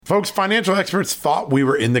Folks, financial experts thought we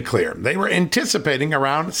were in the clear. They were anticipating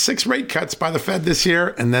around 6 rate cuts by the Fed this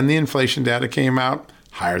year, and then the inflation data came out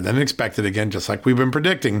higher than expected again, just like we've been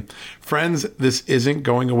predicting. Friends, this isn't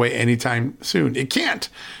going away anytime soon. It can't.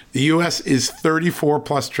 The U.S. is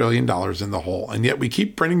 $34+ trillion in the hole, and yet we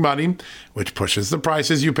keep printing money, which pushes the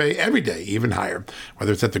prices you pay every day even higher,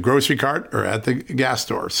 whether it's at the grocery cart or at the gas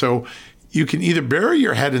store. So you can either bury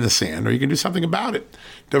your head in the sand or you can do something about it.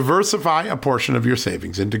 Diversify a portion of your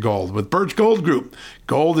savings into gold with Birch Gold Group.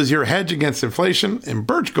 Gold is your hedge against inflation, and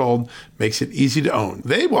Birch Gold makes it easy to own.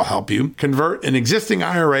 They will help you convert an existing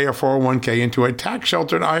IRA or 401k into a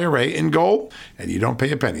tax-sheltered IRA in gold, and you don't pay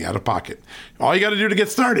a penny out of pocket. All you got to do to get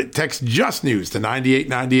started, text Just News to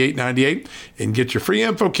 989898 and get your free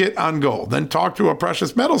info kit on gold. Then talk to a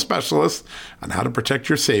precious metal specialist on how to protect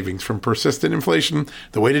your savings from persistent inflation.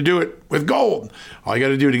 The way to do it with gold. All you got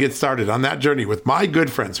to do to get started on that journey with my good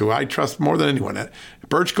friends who I trust more than anyone at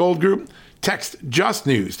Birch Gold Group, text Just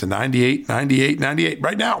News to 989898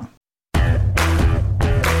 right now.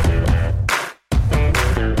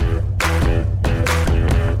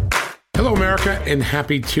 Hello, America, and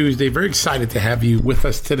happy Tuesday. Very excited to have you with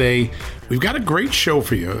us today. We've got a great show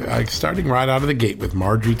for you, starting right out of the gate with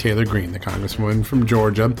Marjorie Taylor Greene, the Congresswoman from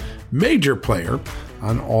Georgia, major player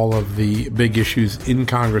on all of the big issues in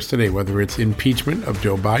Congress today, whether it's impeachment of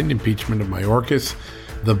Joe Biden, impeachment of Mayorkas,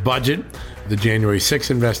 the budget, the January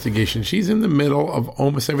 6th investigation. She's in the middle of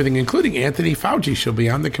almost everything, including Anthony Fauci. She'll be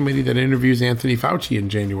on the committee that interviews Anthony Fauci in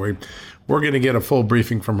January. We're going to get a full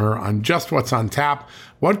briefing from her on just what's on tap,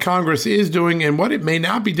 what Congress is doing, and what it may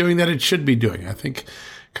not be doing that it should be doing. I think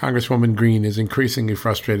Congresswoman Greene is increasingly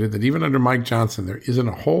frustrated that even under Mike Johnson, there isn't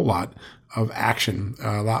a whole lot of action,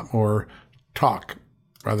 a lot more talk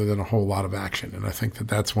rather than a whole lot of action. And I think that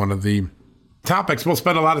that's one of the topics we'll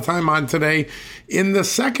spend a lot of time on today. In the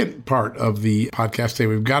second part of the podcast today,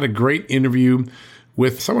 we've got a great interview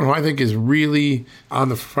with someone who I think is really on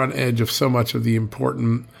the front edge of so much of the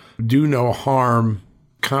important do no harm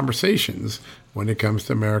conversations when it comes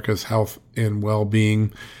to America's health and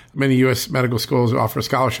well-being. Many U.S. medical schools offer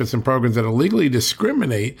scholarships and programs that illegally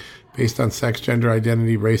discriminate based on sex, gender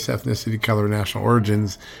identity, race, ethnicity, color, and national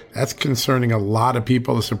origins. That's concerning a lot of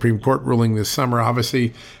people. The Supreme Court ruling this summer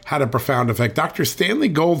obviously had a profound effect. Dr. Stanley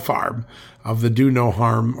Goldfarb of the Do No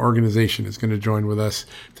Harm organization is going to join with us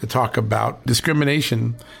to talk about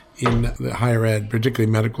discrimination in the higher ed,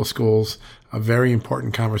 particularly medical schools, a very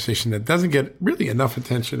important conversation that doesn't get really enough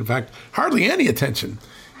attention. In fact, hardly any attention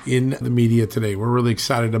in the media today. We're really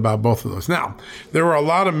excited about both of those. Now, there were a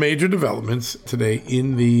lot of major developments today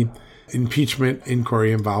in the impeachment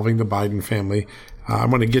inquiry involving the Biden family. I'm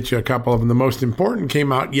going to get you a couple of them. The most important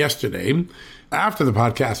came out yesterday after the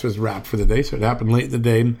podcast was wrapped for the day, so it happened late in the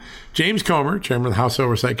day. James Comer, chairman of the House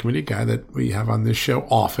Oversight Committee, a guy that we have on this show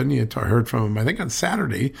often. You heard from him, I think, on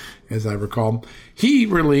Saturday, as I recall. He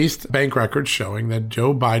released bank records showing that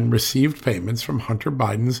Joe Biden received payments from Hunter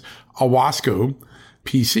Biden's Owasco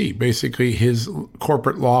PC, basically his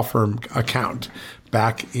corporate law firm account,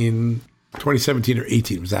 back in 2017 or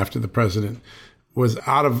 18. It was after the president was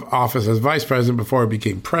out of office as vice president before he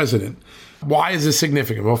became president. Why is this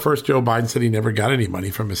significant? Well, first, Joe Biden said he never got any money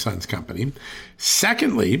from his son's company.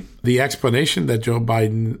 Secondly, the explanation that Joe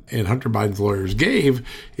Biden and Hunter Biden's lawyers gave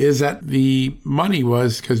is that the money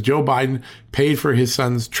was because Joe Biden paid for his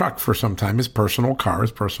son's truck for some time, his personal car,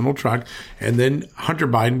 his personal truck, and then Hunter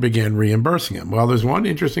Biden began reimbursing him. Well, there's one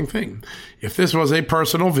interesting thing. If this was a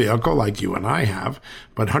personal vehicle like you and I have,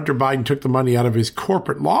 but Hunter Biden took the money out of his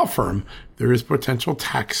corporate law firm, there is potential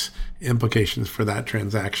tax implications for that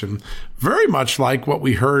transaction. Very much like what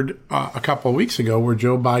we heard a couple of weeks ago, where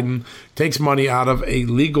Joe Biden takes money out of a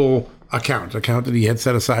legal account that he had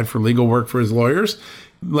set aside for legal work for his lawyers,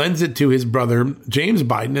 lends it to his brother, James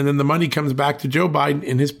Biden, and then the money comes back to Joe Biden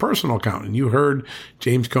in his personal account. And you heard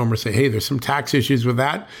James Comer say, hey, there's some tax issues with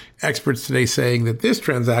that. Experts today saying that this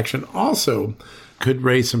transaction also could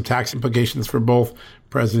raise some tax implications for both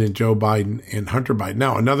President Joe Biden and Hunter Biden.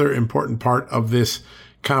 Now, another important part of this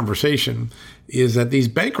conversation is that these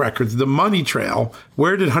bank records, the money trail,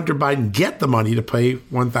 where did Hunter Biden get the money to pay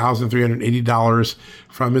 $1,380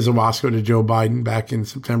 from his Owasco to Joe Biden back in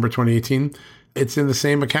September 2018? It's in the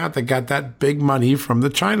same account that got that big money from the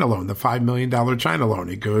China loan, the $5 million China loan.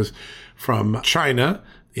 It goes from China,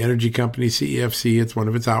 the energy company CEFC, it's one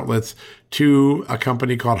of its outlets, to a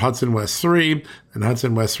company called Hudson West 3. And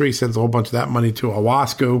Hudson West 3 sends a whole bunch of that money to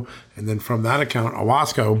Owasco. And then from that account,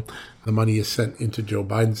 Owasco, the money is sent into Joe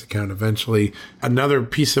Biden's account eventually. Another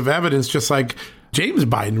piece of evidence, just like James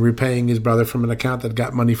Biden repaying his brother from an account that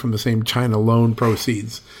got money from the same China loan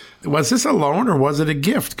proceeds. Was this a loan or was it a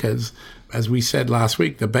gift? Because as we said last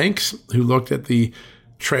week, the banks who looked at the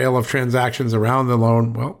trail of transactions around the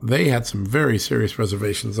loan, well, they had some very serious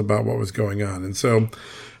reservations about what was going on. And so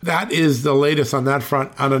that is the latest on that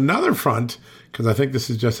front. On another front, because I think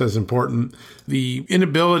this is just as important, the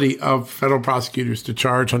inability of federal prosecutors to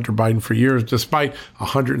charge Hunter Biden for years, despite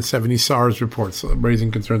 170 SARS reports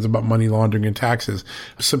raising concerns about money laundering and taxes.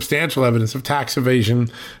 Substantial evidence of tax evasion,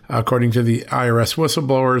 according to the IRS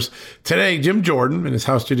whistleblowers. Today, Jim Jordan and his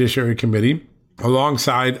House Judiciary Committee,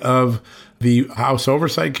 alongside of the House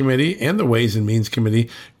Oversight Committee and the Ways and Means Committee,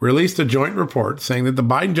 released a joint report saying that the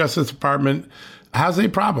Biden Justice Department has a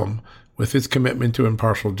problem with its commitment to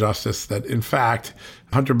impartial justice, that in fact,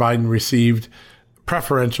 Hunter Biden received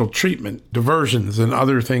preferential treatment, diversions, and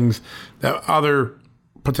other things that other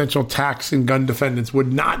potential tax and gun defendants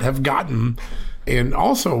would not have gotten. And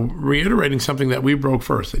also reiterating something that we broke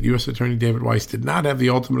first, that U.S. Attorney David Weiss did not have the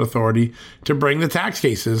ultimate authority to bring the tax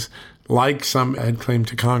cases like some had claimed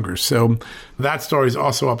to Congress. So that story is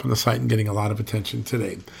also up on the site and getting a lot of attention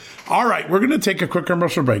today. All right, we're going to take a quick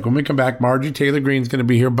commercial break. When we come back, Marjorie Taylor Greene is going to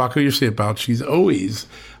be here. Buckle your seatbelt. She's always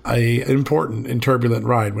an important and turbulent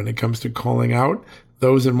ride when it comes to calling out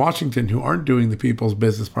those in Washington who aren't doing the people's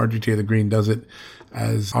business. Marjorie Taylor Greene does it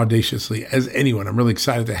as audaciously as anyone. I'm really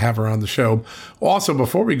excited to have her on the show. Also,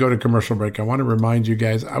 before we go to commercial break, I want to remind you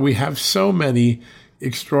guys, we have so many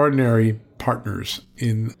extraordinary partners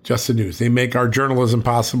in Just the News. They make our journalism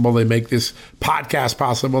possible. They make this podcast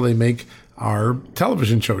possible. They make our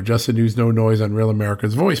television show, Just the News, No Noise on Real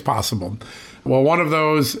America's Voice, possible. Well, one of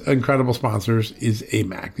those incredible sponsors is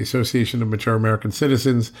AMAC, the Association of Mature American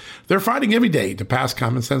Citizens. They're fighting every day to pass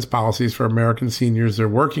common sense policies for American seniors. They're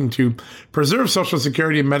working to preserve Social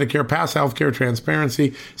Security and Medicare, pass healthcare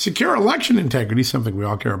transparency, secure election integrity, something we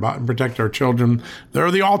all care about, and protect our children.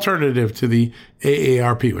 They're the alternative to the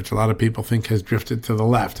AARP, which a lot of people think has drifted to the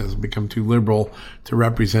left, has become too liberal to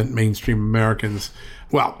represent mainstream Americans.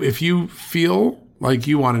 Well, if you feel like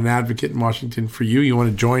you want an advocate in Washington for you, you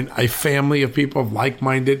want to join a family of people of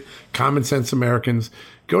like-minded, common sense Americans,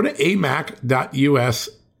 go to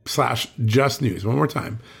amac.us/justnews. One more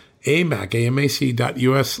time,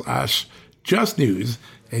 amac.us/justnews,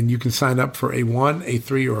 and you can sign up for a 1, a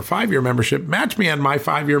 3, or a 5-year membership. Match me on my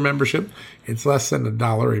 5-year membership. It's less than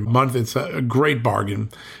 $1 a month. It's a great bargain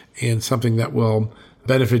and something that will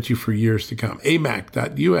benefit you for years to come.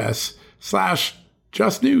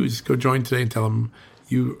 amac.us/Just News. Go join today and tell them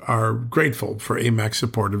you are grateful for AMAC's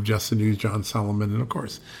support of Just the News, John Solomon, and of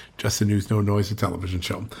course, Just the News, No Noise, the television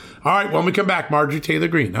show. All right, when we come back, Marjorie Taylor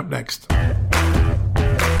Greene up next.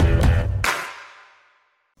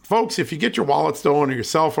 Folks, if you get your wallet stolen or your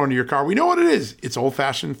cell phone or your car, we know what it is. It's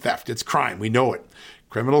old-fashioned theft. It's crime. We know it.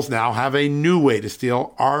 Criminals now have a new way to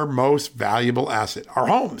steal our most valuable asset, our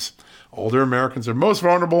homes. Older Americans are most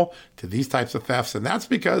vulnerable to these types of thefts, and that's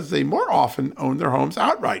because they more often own their homes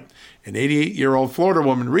outright. An 88-year-old Florida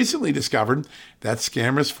woman recently discovered that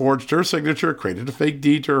scammers forged her signature, created a fake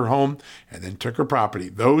deed to her home, and then took her property.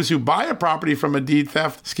 Those who buy a property from a deed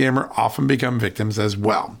theft scammer often become victims as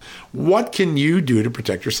well. What can you do to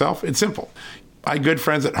protect yourself? It's simple. My good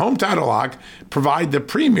friends at Home Title Lock provide the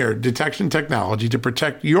premier detection technology to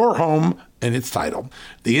protect your home and its title.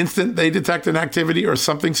 The instant they detect an activity or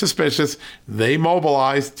something suspicious, they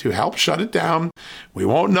mobilize to help shut it down. We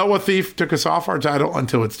won't know a thief took us off our title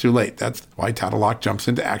until it's too late. That's why Title Lock jumps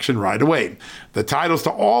into action right away. The titles to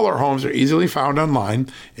all our homes are easily found online.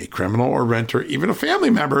 A criminal or renter, even a family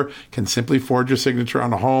member, can simply forge your signature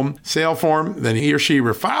on a home sale form. Then he or she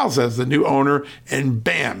refiles as the new owner, and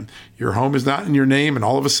bam, your home is not in your name, and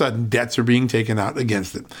all of a sudden, debts are being taken out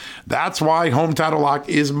against it. That's why Home Title Lock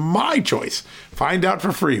is my choice. Find out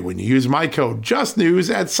for free when you use my code JUSTNEWS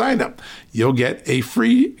at sign-up. You'll get a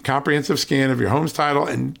free comprehensive scan of your home's title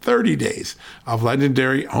and 30 days of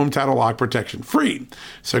legendary Home Title Lock protection, free.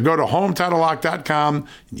 So go to HomeTitleLock.com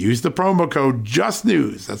and use the promo code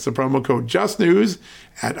JUSTNEWS. That's the promo code JUSTNEWS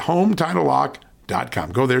at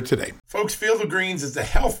HomeTitleLock.com. Go there today. Folks, Field of Greens is the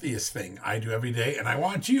healthiest thing I do every day, and I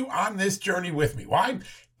want you on this journey with me. Why?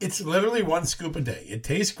 It's literally 1 scoop a day. It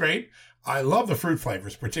tastes great. I love the fruit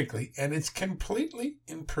flavors particularly, and it's completely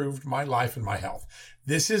improved my life and my health.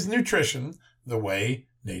 This is nutrition the way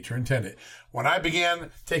nature intended. When I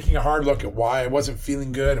began taking a hard look at why I wasn't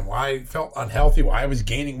feeling good and why I felt unhealthy, why I was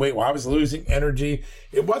gaining weight, why I was losing energy,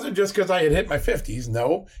 it wasn't just because I had hit my 50s.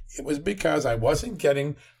 No, it was because I wasn't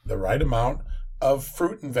getting the right amount of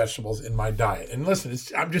fruit and vegetables in my diet. And listen,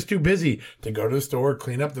 I'm just too busy to go to the store,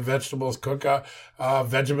 clean up the vegetables, cook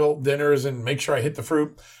vegetable dinners, and make sure I hit the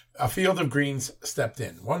fruit. A Field of Greens stepped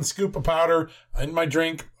in. 1 scoop of powder in my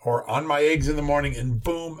drink or on my eggs in the morning, and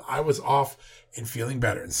boom, I was off and feeling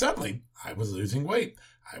better. And suddenly, I was losing weight.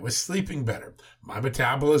 I was sleeping better. My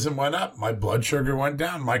metabolism went up. My blood sugar went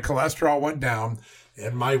down. My cholesterol went down.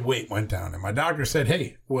 And my weight went down. And my doctor said,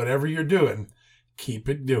 hey, whatever you're doing, keep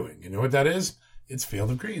it doing. You know what that is? It's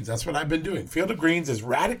Field of Greens. That's what I've been doing. Field of Greens is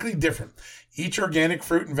radically different. Each organic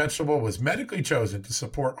fruit and vegetable was medically chosen to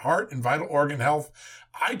support heart and vital organ health.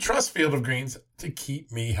 I trust Field of Greens to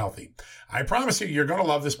keep me healthy. I promise you, you're going to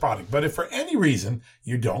love this product. But if for any reason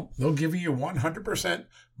you don't, they'll give you 100%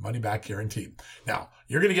 money back guarantee. Now,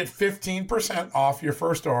 you're going to get 15% off your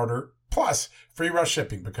first order plus free rush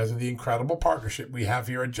shipping because of the incredible partnership we have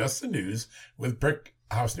here at Just the News with Brick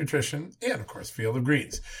House Nutrition and, of course, Field of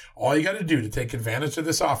Greens. All you got to do to take advantage of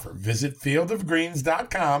this offer, visit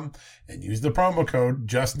fieldofgreens.com and use the promo code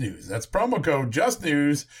JustNews. That's promo code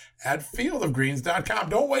JustNews at fieldofgreens.com.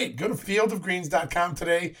 Don't wait. Go to fieldofgreens.com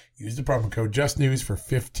today. Use the promo code JustNews for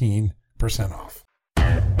 15% off.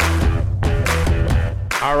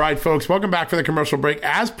 All right, folks, welcome back for the commercial break.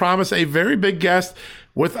 As promised, a very big guest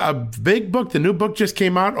with a big book. The new book just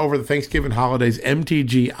came out over the Thanksgiving holidays,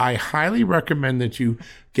 MTG. I highly recommend that you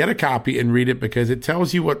get a copy and read it because it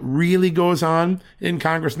tells you what really goes on in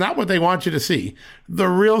Congress, not what they want you to see, the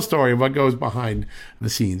real story of what goes behind the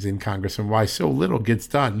scenes in Congress and why so little gets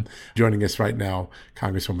done. Joining us right now,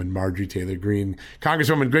 Congresswoman Marjorie Taylor Greene.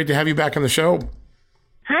 Congresswoman, great to have you back on the show.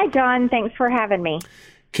 Hi, John. Thanks for having me.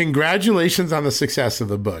 Congratulations on the success of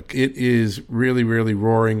the book. It is really, really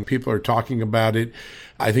roaring. People are talking about it.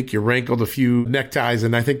 I think you rankled a few neckties,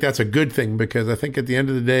 and I think that's a good thing because I think at the end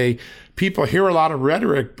of the day, people hear a lot of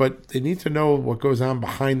rhetoric, but they need to know what goes on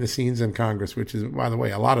behind the scenes in Congress, which is, by the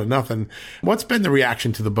way, a lot of nothing. What's been the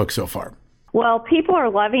reaction to the book so far? Well, people are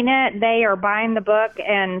loving it. They are buying the book,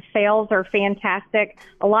 and sales are fantastic.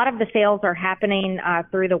 A lot of the sales are happening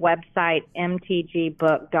through the website,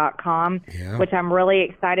 mtgbook.com, which I'm really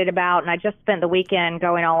excited about. And I just spent the weekend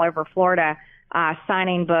going all over Florida,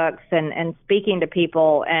 signing books and speaking to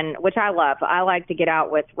people, and which I love. I like to get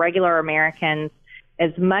out with regular Americans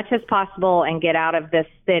as much as possible and get out of this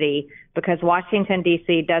city because Washington,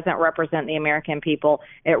 D.C. doesn't represent the American people.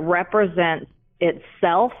 It represents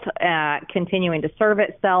itself, continuing to serve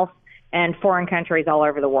itself and foreign countries all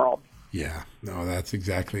over the world. Yeah, no, that's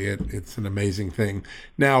exactly it. It's an amazing thing.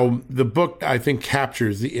 Now, the book, I think,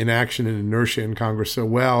 captures the inaction and inertia in Congress so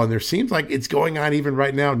well, and there seems like it's going on even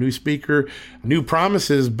right now. New speaker, new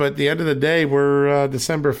promises, but at the end of the day, we're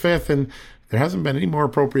December 5th, and there hasn't been any more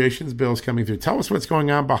appropriations bills coming through. Tell us what's going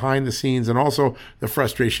on behind the scenes and also the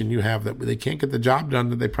frustration you have that they can't get the job done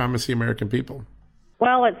that they promise the American people.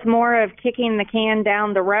 Well, it's more of kicking the can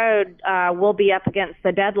down the road. We'll be up against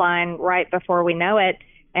the deadline right before we know it,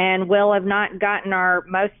 and we'll have not gotten our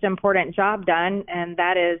most important job done, and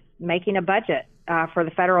that is making a budget for the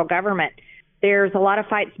federal government. There's a lot of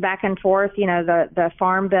fights back and forth. You know, the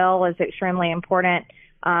farm bill is extremely important.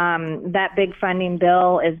 That big funding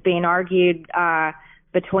bill is being argued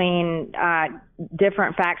between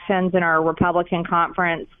different factions in our Republican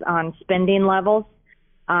conference on spending levels.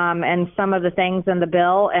 And some of the things in the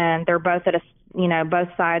bill, and they're both both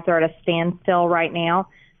sides are at a standstill right now.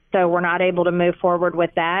 So we're not able to move forward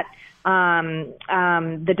with that.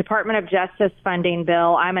 The Department of Justice funding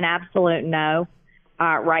bill, I'm an absolute no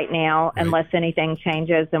right now, unless anything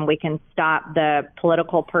changes and we can stop the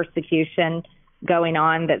political persecution going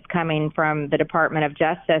on that's coming from the Department of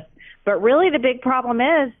Justice. But really the big problem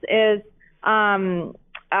is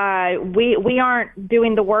we aren't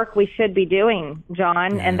doing the work we should be doing,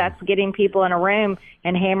 John, and that's getting people in a room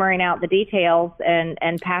and hammering out the details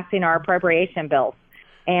and passing our appropriation bills.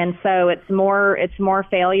 And so it's more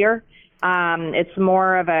failure. It's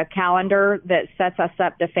more of a calendar that sets us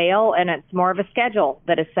up to fail, and it's more of a schedule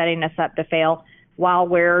that is setting us up to fail while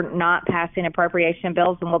we're not passing appropriation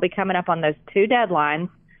bills. And we'll be coming up on those two deadlines,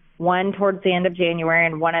 one towards the end of January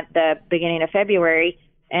and one at the beginning of February.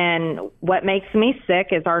 And what makes me sick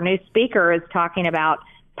is our new speaker is talking about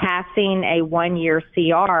passing a one-year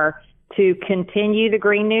CR to continue the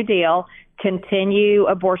Green New Deal, continue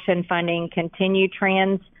abortion funding, continue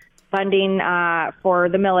trans funding for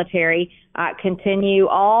the military, continue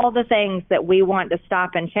all the things that we want to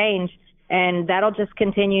stop and change. And that'll just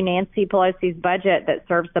continue Nancy Pelosi's budget that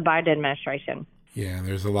serves the Biden administration. Yeah,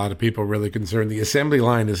 there's a lot of people really concerned. The assembly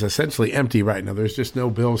line is essentially empty right now. There's just no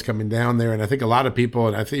bills coming down there. And I think a lot of people,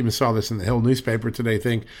 and I even saw this in the Hill newspaper today,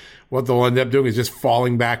 think what they'll end up doing is just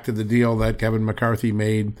falling back to the deal that Kevin McCarthy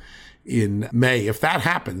made in May. If that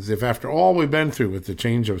happens, if after all we've been through with the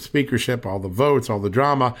change of speakership, all the votes, all the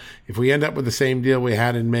drama, if we end up with the same deal we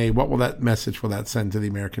had in May, what will that message will that send to the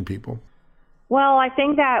American people? Well, I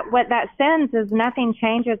think that what that sends is nothing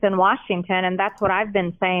changes in Washington, and that's what I've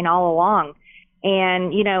been saying all along.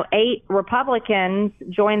 And, 8 Republicans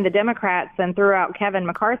joined the Democrats and threw out Kevin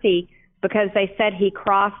McCarthy because they said he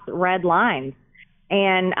crossed red lines.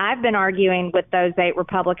 And I've been arguing with those 8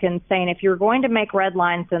 Republicans saying if you're going to make red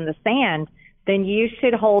lines in the sand, then you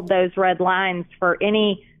should hold those red lines for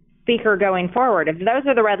any speaker going forward. If those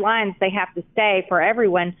are the red lines, they have to stay for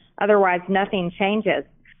everyone. Otherwise, nothing changes.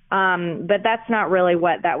 But that's not really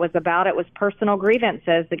what that was about. It was personal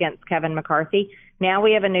grievances against Kevin McCarthy. Now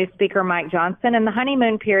we have a new speaker, Mike Johnson, and the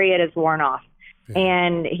honeymoon period is worn off.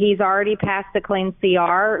 And he's already passed a clean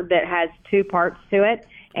CR that has 2 parts to it.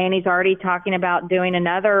 And he's already talking about doing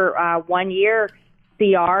another 1-year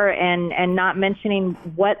CR and not mentioning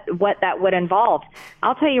what that would involve.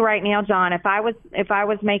 I'll tell you right now, John, if I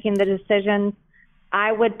was making the decisions,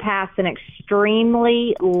 I would pass an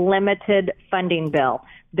extremely limited funding bill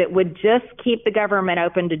that would just keep the government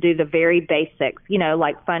open to do the very basics,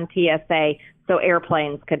 like fund TSA so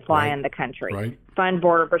airplanes could fly in the country, fund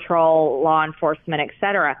Border Patrol, law enforcement, et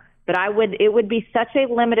cetera. But it would be such a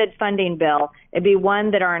limited funding bill. It'd be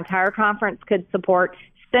one that our entire conference could support.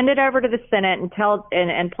 Send it over to the Senate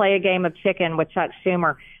and play a game of chicken with Chuck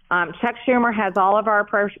Schumer. Chuck Schumer has all of our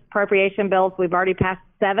appropriation bills. We've already passed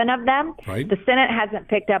 7 of them. The Senate hasn't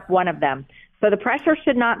picked up 1 of them. So the pressure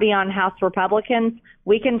should not be on House Republicans.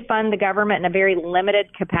 We can fund the government in a very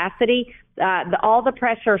limited capacity. All the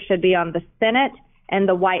pressure should be on the Senate and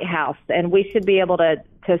the White House, and we should be able to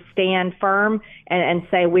stand firm and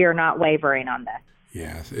say we are not wavering on this.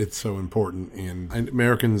 Yes, it's so important. And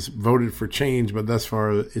Americans voted for change, but thus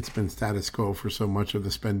far it's been status quo for so much of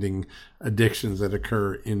the spending addictions that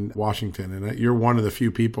occur in Washington. And you're one of the few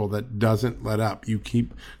people that doesn't let up. You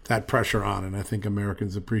keep that pressure on, and I think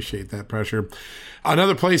Americans appreciate that pressure.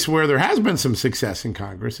 Another place where there has been some success in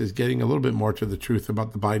Congress is getting a little bit more to the truth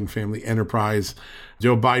about the Biden family enterprise.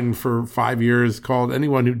 Joe Biden for 5 years called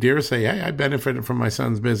anyone who dares say, hey, I benefited from my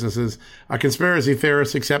son's businesses a conspiracy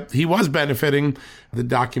theorist, except he was benefiting. The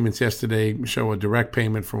documents yesterday show a direct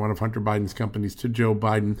payment from one of Hunter Biden's companies to Joe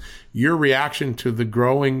Biden. Your reaction to the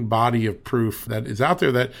growing body of proof that is out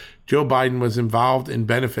there that Joe Biden was involved in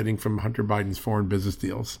benefiting from Hunter Biden's foreign business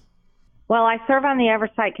deals? Well, I serve on the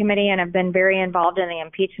Oversight Committee and have been very involved in the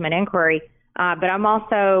impeachment inquiry. But I'm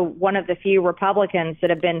also one of the few Republicans that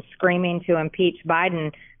have been screaming to impeach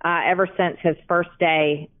Biden ever since his first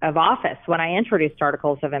day of office when I introduced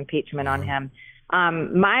articles of impeachment on him.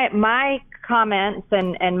 My comments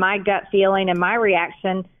and my gut feeling and my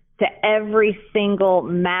reaction to every single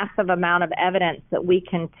massive amount of evidence that we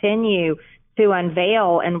continue to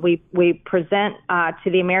unveil and we present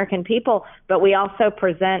to the American people, but we also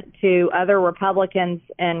present to other Republicans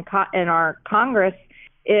in our Congress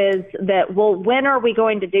is that, well, when are we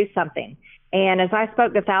going to do something? And as I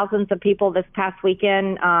spoke to thousands of people this past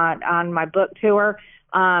weekend on my book tour,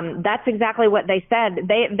 that's exactly what they said.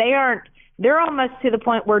 They're almost to the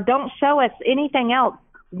point where don't show us anything else.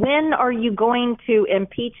 When are you going to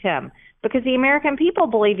impeach him? Because the American people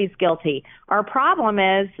believe he's guilty. Our problem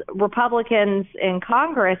is Republicans in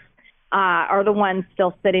Congress are the ones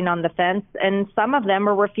still sitting on the fence, and some of them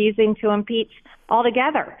are refusing to impeach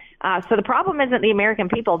altogether. So the problem isn't the American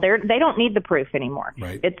people. They don't need the proof anymore.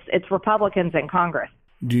 It's Republicans in Congress.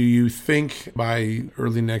 Do you think by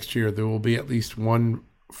early next year there will be at least one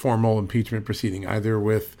formal impeachment proceeding, either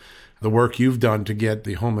with the work you've done to get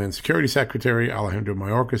the Homeland Security Secretary, Alejandro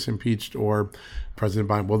Mayorkas, impeached, or President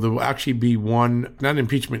Biden? Will there actually be one, not an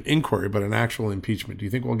impeachment inquiry, but an actual impeachment? Do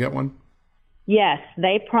you think we'll get one? Yes,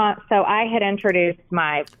 so I had introduced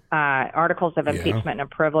my articles of impeachment in a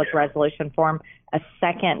privilege resolution form a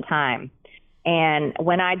second time. And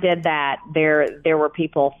when I did that, there were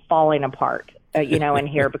people falling apart, in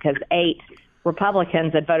here because 8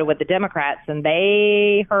 Republicans had voted with the Democrats, and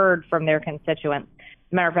they heard from their constituents.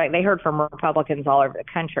 As a matter of fact, they heard from Republicans all over the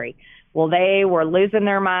country. Well, they were losing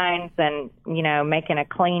their minds and, making a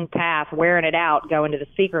clean path, wearing it out, going to the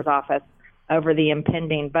Speaker's office over the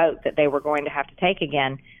impending vote that they were going to have to take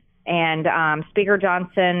again. And Speaker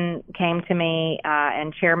Johnson came to me,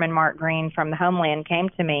 and Chairman Mark Green from the Homeland came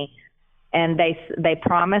to me, and they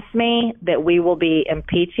promised me that we will be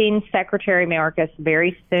impeaching Secretary Mayorkas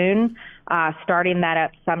very soon, starting that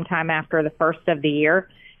up sometime after the first of the year.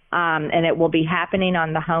 And it will be happening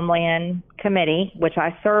on the Homeland Committee, which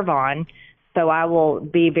I serve on. So I will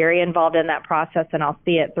be very involved in that process, and I'll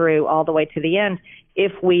see it through all the way to the end.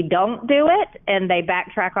 If we don't do it and they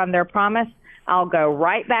backtrack on their promise, I'll go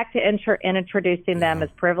right back to introducing them as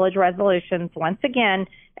privilege resolutions once again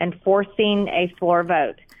and forcing a floor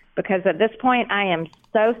vote. Because at this point, I am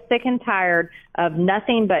so sick and tired of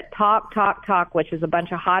nothing but talk, which is a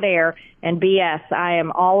bunch of hot air and BS. I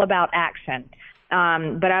am all about action.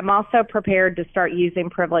 But I'm also prepared to start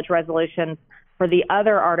using privilege resolutions for the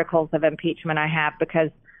other articles of impeachment I have, because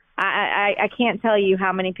I can't tell you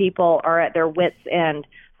how many people are at their wits' end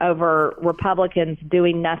over Republicans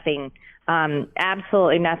doing nothing,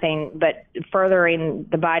 absolutely nothing, but furthering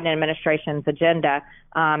the Biden administration's agenda,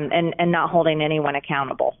 and not holding anyone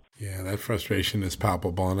accountable. Yeah, that frustration is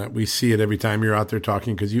palpable, and we see it every time you're out there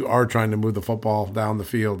talking, because you are trying to move the football down the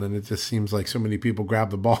field, and it just seems like so many people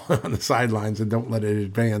grab the ball on the sidelines and don't let it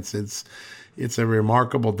advance. It's a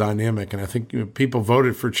remarkable dynamic, and I think people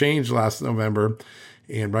voted for change last November,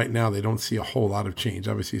 and right now they don't see a whole lot of change.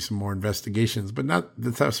 Obviously, some more investigations, but not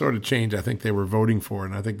the sort of change I think they were voting for,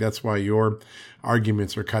 and I think that's why your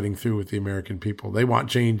arguments are cutting through with the American people. They want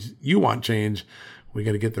change. You want change. We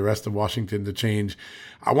got to get the rest of Washington to change.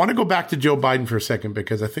 I want to go back to Joe Biden for a second,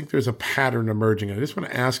 because I think there's a pattern emerging. I just want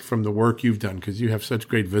to ask, from the work you've done, because you have such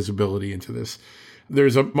great visibility into this.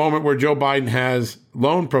 There's a moment where Joe Biden has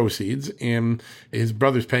loan proceeds, and his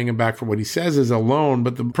brother's paying him back for what he says is a loan,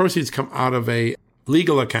 but the proceeds come out of a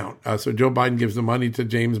legal account. So Joe Biden gives the money to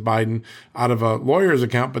James Biden out of a lawyer's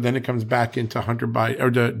account, but then it comes back into Hunter Biden, or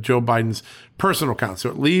to Joe Biden's personal account. So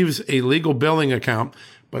it leaves a legal billing account,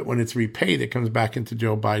 but when it's repaid, it comes back into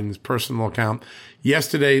Joe Biden's personal account.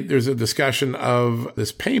 Yesterday, there's a discussion of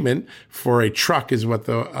this payment for a truck, is what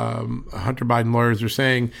the Hunter Biden lawyers are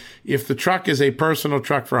saying. If the truck is a personal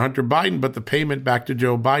truck for Hunter Biden, but the payment back to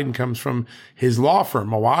Joe Biden comes from his law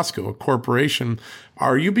firm, Owasco, a corporation,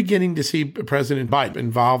 are you beginning to see President Biden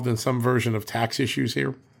involved in some version of tax issues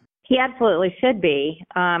here? He absolutely should be.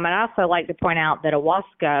 And I also like to point out that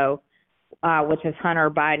Owasco, which is Hunter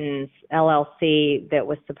Biden's LLC that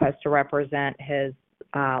was supposed to represent his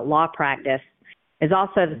law practice, is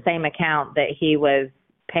also the same account that he was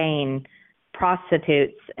paying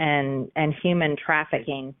prostitutes and human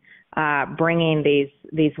trafficking, bringing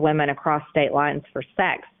these women across state lines for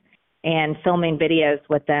sex, and filming videos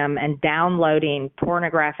with them and downloading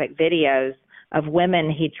pornographic videos of women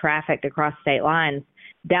he trafficked across state lines,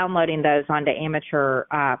 downloading those onto amateur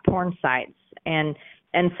porn sites. And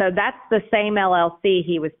so that's the same LLC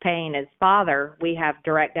he was paying his father. We have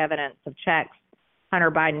direct evidence of checks Hunter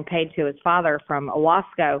Biden paid to his father from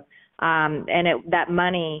Owasco, and that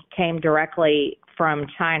money came directly from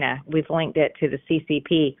China. We've linked it to the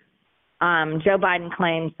CCP. Joe Biden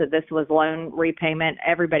claims that this was loan repayment.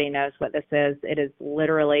 Everybody knows what this is. It is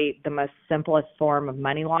literally the most simplest form of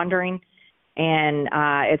money laundering, and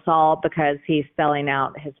it's all because he's selling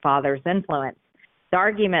out his father's influence. The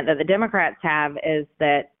argument that the Democrats have is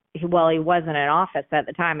that, well, he wasn't in office at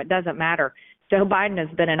the time. It doesn't matter. Joe Biden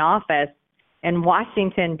has been in office in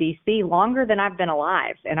Washington, D.C. longer than I've been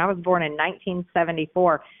alive, and I was born in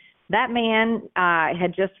 1974. That man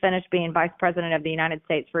had just finished being vice president of the United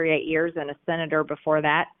States for 8 years and a senator before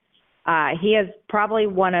that. He is probably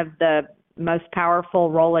one of the most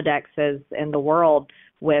powerful Rolodexes in the world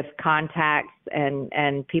with contacts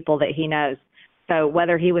and people that he knows. So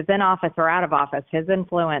whether he was in office or out of office, his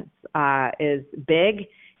influence is big.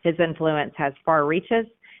 His influence has far reaches,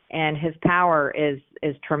 and his power is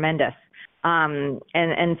tremendous.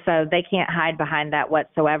 And so they can't hide behind that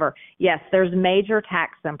whatsoever. Yes, there's major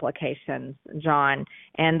tax implications, John,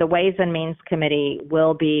 and the Ways and Means Committee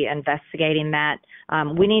will be investigating that.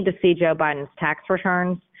 We need to see Joe Biden's tax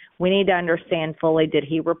returns. We need to understand fully, did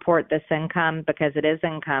he report this income? Because it is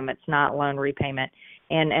income. It's not loan repayment.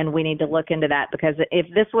 And we need to look into that, because if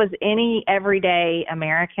this was any everyday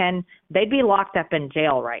American, they'd be locked up in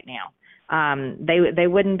jail right now. They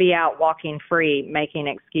wouldn't be out walking free, making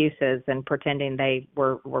excuses and pretending they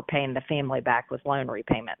were paying the family back with loan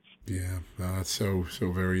repayments. Yeah, no, that's so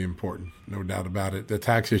very important. No doubt about it. The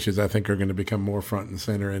tax issues, I think, are going to become more front and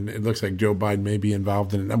center, and it looks like Joe Biden may be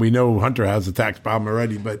involved in it. And we know Hunter has a tax problem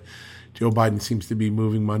already, but Joe Biden seems to be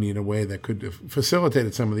moving money in a way that could have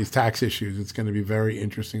facilitated some of these tax issues. It's going to be very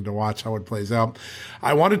interesting to watch how it plays out.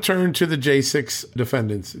 I want to turn to the J6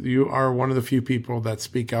 defendants. You are one of the few people that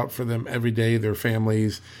speak out for them every day, their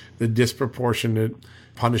families, the disproportionate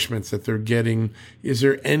punishments that they're getting. Is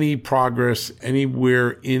there any progress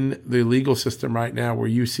anywhere in the legal system right now where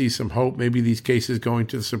you see some hope, maybe these cases going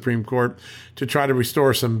to the Supreme Court to try to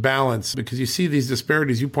restore some balance? Because you see these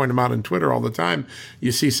disparities, you point them out on Twitter all the time.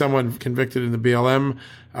 You see someone convicted in the BLM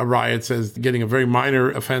riots as getting a very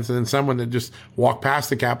minor offense, and then someone that just walked past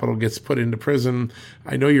the Capitol gets put into prison.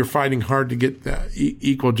 I know you're fighting hard to get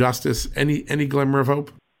equal justice. Any glimmer of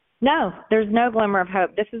hope? No, there's no glimmer of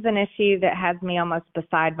hope. This is an issue that has me almost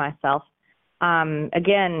beside myself.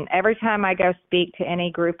 Again, every time I go speak to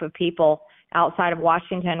any group of people outside of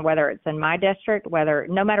Washington, whether it's in my district,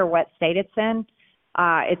 no matter what state it's in,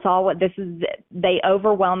 It's all what this is. They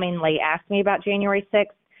overwhelmingly ask me about January 6th.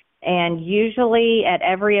 And usually at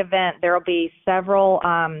every event, there will be several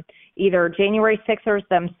either January 6ers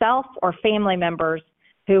themselves or family members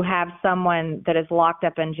who have someone that is locked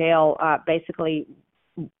up in jail, basically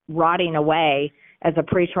rotting away as a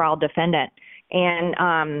pretrial defendant.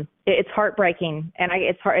 And it's heartbreaking, and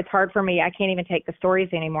it's hard for me. I can't even take the stories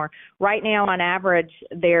anymore. Right now, on average,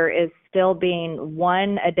 there is still being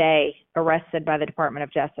one a day arrested by the Department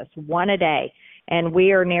of Justice, one a day. And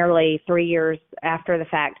we are nearly 3 years after the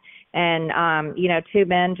fact. And, 2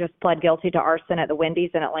 men just pled guilty to arson at the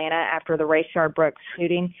Wendy's in Atlanta after the Rayshard Brooks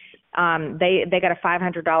shooting. They got a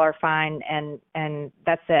 $500 fine, and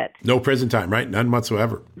that's it. No prison time, right? None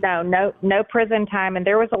whatsoever. No prison time. And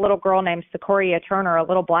there was a little girl named Sequoia Turner, a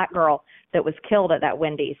little black girl that was killed at that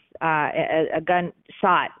Wendy's, a gun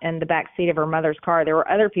shot in the back seat of her mother's car. There were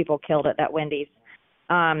other people killed at that Wendy's.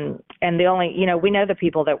 And the only, we know the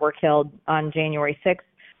people that were killed on January 6th,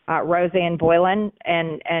 Roseanne Boylan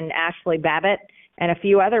and Ashley Babbitt and a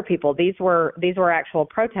few other people. These were actual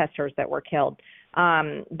protesters that were killed.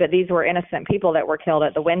 But these were innocent people that were killed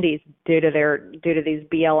at the Wendy's due to these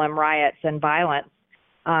BLM riots and violence,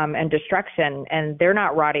 and destruction. And they're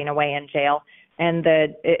not rotting away in jail. And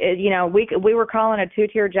we were calling a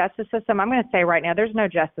 2-tier justice system. I'm going to say right now, there's no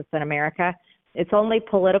justice in America. It's only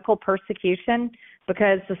political persecution,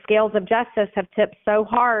 because the scales of justice have tipped so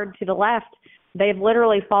hard to the left, they've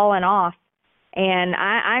literally fallen off. And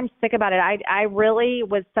I'm sick about it. I really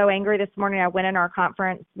was so angry this morning. I went in our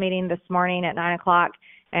conference meeting this morning at 9:00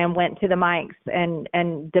 and went to the mics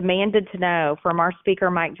and demanded to know from our speaker,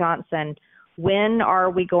 Mike Johnson, when are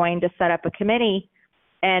we going to set up a committee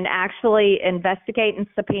and actually investigate and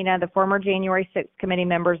subpoena the former January 6th committee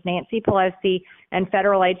members, Nancy Pelosi, and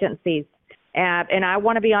federal agencies. And I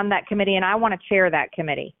want to be on that committee, and I want to chair that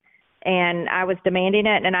committee. And I was demanding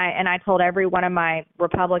it, and I told every one of my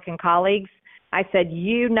Republican colleagues, I said,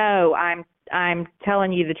 I'm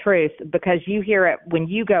telling you the truth, because you hear it when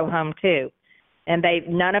you go home too. And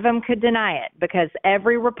none of them could deny it, because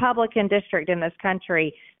every Republican district in this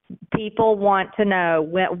country, people want to know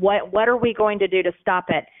what are we going to do to stop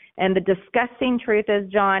it. And the disgusting truth is,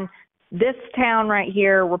 John, this town right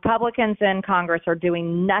here, Republicans in Congress are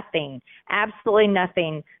doing nothing, absolutely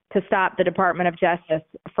nothing, to stop the Department of Justice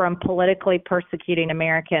from politically persecuting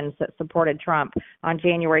Americans that supported Trump on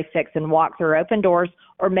January 6th and walked through open doors,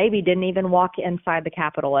 or maybe didn't even walk inside the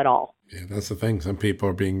Capitol at all. Yeah, that's the thing. Some people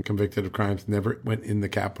are being convicted of crimes never went in the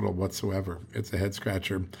Capitol whatsoever. It's a head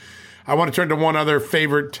scratcher. I want to turn to one other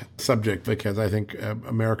favorite subject, because I think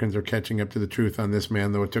Americans are catching up to the truth on this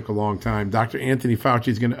man, though it took a long time. Dr. Anthony Fauci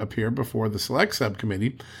is going to appear before the Select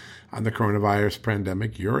Subcommittee on the coronavirus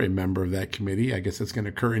pandemic. You're a member of that committee. I guess it's going to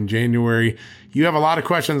occur in January. You have a lot of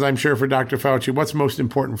questions, I'm sure, for Dr. Fauci. What's most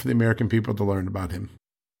important for the American people to learn about him?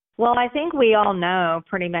 Well, I think we all know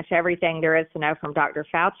pretty much everything there is to know from Dr.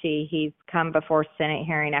 Fauci. He's come before Senate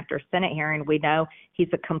hearing after Senate hearing. We know he's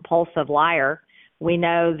a compulsive liar. We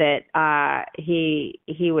know that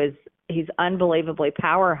he's unbelievably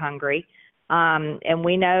power hungry. And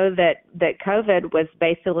we know that COVID was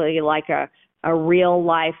basically like a real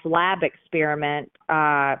life lab experiment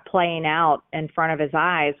playing out in front of his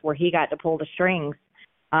eyes, where he got to pull the strings,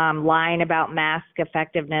 lying about mask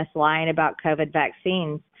effectiveness, lying about COVID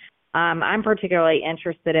vaccines. I'm particularly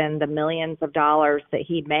interested in the millions of dollars that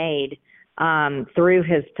he made through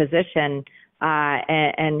his position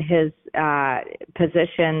and his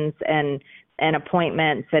positions and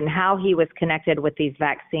appointments, and how he was connected with these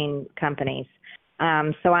vaccine companies.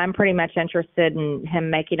 So I'm pretty much interested in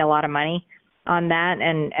him making a lot of money on that,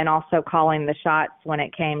 and also calling the shots when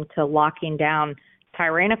it came to locking down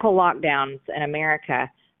tyrannical lockdowns in America,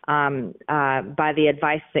 by the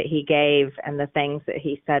advice that he gave and the things that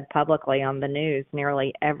he said publicly on the news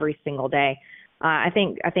nearly every single day. I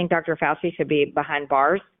think Dr. Fauci should be behind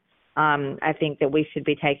bars. I think that we should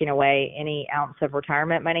be taking away any ounce of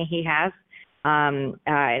retirement money he has.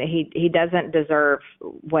 He doesn't deserve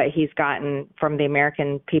what he's gotten from the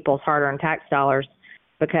American people's hard-earned tax dollars,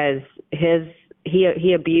 because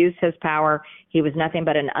he abused his power. He was nothing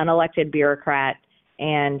but an unelected bureaucrat,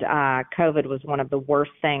 and COVID was one of the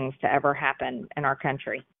worst things to ever happen in our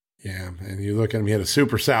country. Yeah, and you look at him, he had a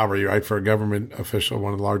super salary, right, for a government official,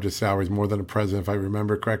 one of the largest salaries, more than a president, if I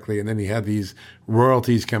remember correctly. And then he had these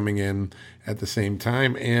royalties coming in at the same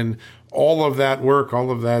time. And all of that work,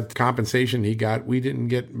 all of that compensation he got, we didn't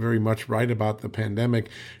get very much right about the pandemic.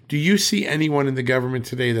 Do you see anyone in the government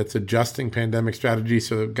today that's adjusting pandemic strategies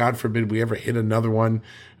so that, God forbid, we ever hit another one,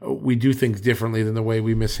 we do things differently than the way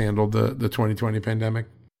we mishandled the 2020 pandemic?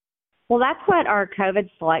 Well, that's what our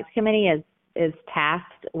COVID Select Committee is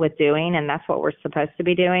tasked with doing, and that's what we're supposed to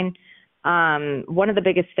be doing. One of the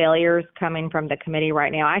biggest failures coming from the committee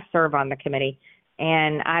right now, I serve on the committee,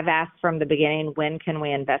 and I've asked from the beginning, when can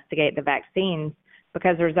we investigate the vaccines?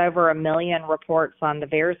 Because there's over 1 million reports on the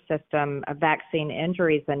VAERS system of vaccine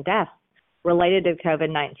injuries and deaths related to the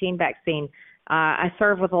COVID-19 vaccine. I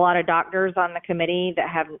serve with a lot of doctors on the committee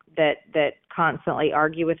that constantly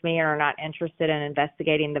argue with me and are not interested in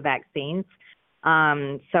investigating the vaccines.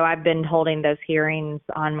 So I've been holding those hearings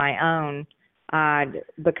on my own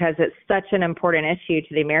because it's such an important issue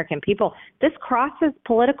to the American people. This crosses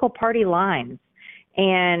political party lines.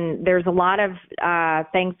 And there's a lot of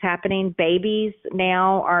things happening. Babies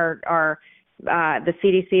now are the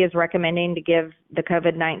CDC is recommending to give the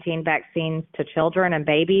COVID-19 vaccines to children and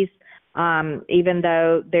babies, even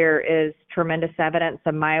though there is tremendous evidence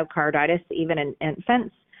of myocarditis even in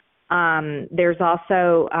infants. There's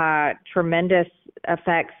also tremendous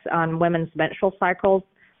effects on women's menstrual cycles.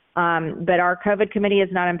 But our COVID committee is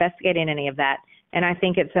not investigating any of that. And I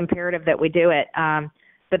think it's imperative that we do it.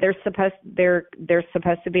 But there's supposed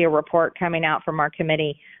to be a report coming out from our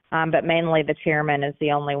committee, but mainly the chairman is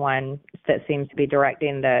the only one that seems to be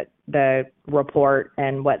directing the report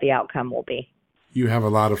and what the outcome will be. You have a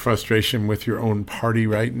lot of frustration with your own party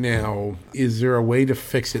right now. Is there a way to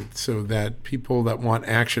fix it so that people that want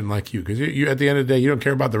action like you, because you at the end of the day, you don't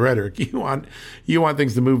care about the rhetoric. You want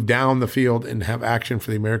things to move down the field and have action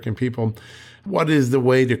for the American people. What is the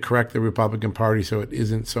way to correct the Republican Party so it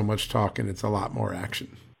isn't so much talk and it's a lot more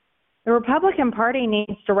action? The Republican Party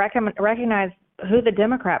needs to recognize who the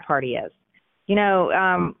Democrat Party is. You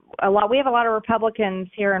know, we have a lot of Republicans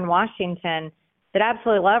here in Washington that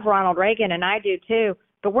absolutely love Ronald Reagan, and I do too,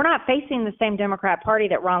 but we're not facing the same Democrat Party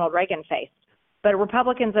that Ronald Reagan faced. But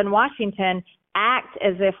Republicans in Washington act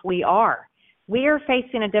as if we are. We are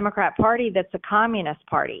facing a Democrat Party that's a communist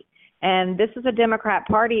party. And this is a Democrat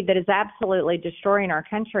Party that is absolutely destroying our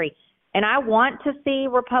country. And I want to see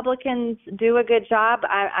Republicans do a good job.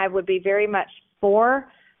 I would be very much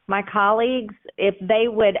for my colleagues if they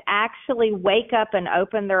would actually wake up and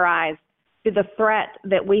open their eyes to the threat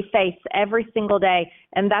that we face every single day.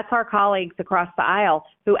 And that's our colleagues across the aisle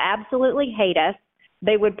who absolutely hate us.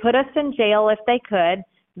 They would put us in jail if they could.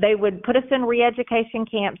 They would put us in re-education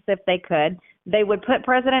camps if they could. They would put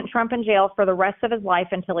President Trump in jail for the rest of his life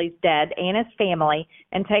until he's dead, and his family,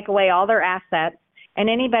 and take away all their assets and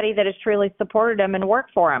anybody that has truly supported him and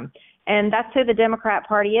worked for him. And that's who the Democrat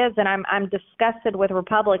Party is. And I'm disgusted with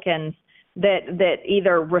Republicans that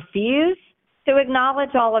either refuse to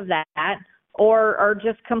acknowledge all of that or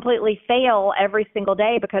just completely fail every single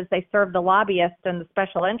day because they serve the lobbyists and the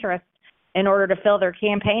special interests in order to fill their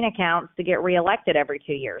campaign accounts to get reelected every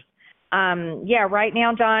 2 years. Right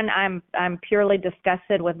now, John, I'm purely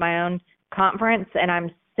disgusted with my own conference, and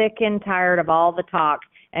I'm sick and tired of all the talk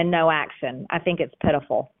and no action. I think it's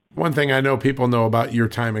pitiful. One thing I know people know about your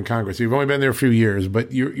time in Congress, you've only been there a few years,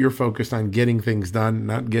 but you're focused on getting things done,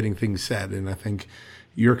 not getting things said. And I think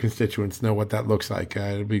your constituents know what that looks like.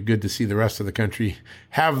 It'll be good to see the rest of the country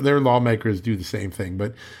have their lawmakers do the same thing.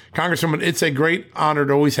 But Congresswoman, it's a great honor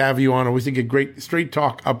to always have you on, always to get great straight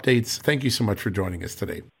talk updates. Thank you so much for joining us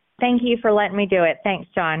today. Thank you for letting me do it. Thanks,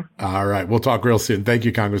 John. All right. We'll talk real soon. Thank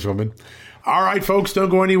you, Congresswoman. All right, folks, don't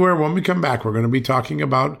go anywhere. When we come back, we're going to be talking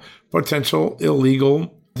about potential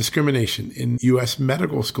illegal discrimination in U.S.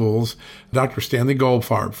 medical schools. Dr. Stanley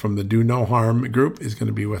Goldfarb from the Do No Harm group is going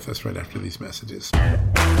to be with us right after these messages.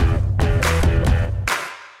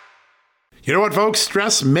 You know what, folks?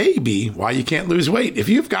 Stress may be why you can't lose weight. If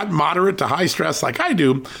you've got moderate to high stress like I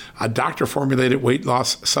do, a doctor-formulated weight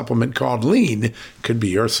loss supplement called Lean could be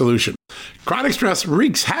your solution. Chronic stress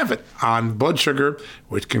wreaks havoc on blood sugar,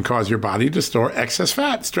 which can cause your body to store excess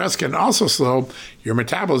fat. Stress can also slow your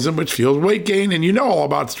metabolism, which fuels weight gain. And you know all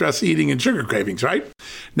about stress eating and sugar cravings, right?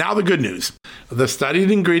 Now the good news. The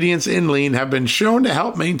studied ingredients in Lean have been shown to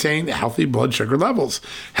help maintain healthy blood sugar levels,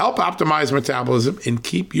 help optimize metabolism, and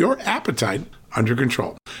keep your appetite under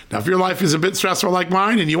control. Now, if your life is a bit stressful like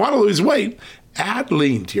mine and you want to lose weight, add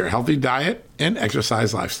Lean to your healthy diet and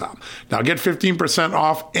exercise lifestyle. Now get 15%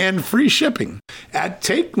 off and free shipping at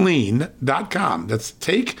takelean.com. That's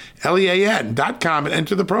takelean.com and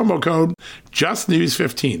enter the promo code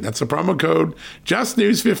JustNews15. That's the promo code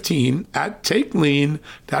JustNews15 at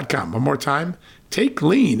takelean.com. One more time,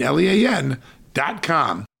 takelean.com.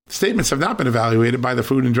 Statements have not been evaluated by the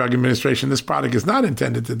Food and Drug Administration. This product is not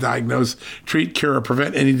intended to diagnose, treat, cure, or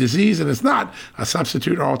prevent any disease, and it's not a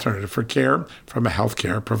substitute or alternative for care from a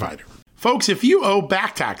healthcare provider. Folks, if you owe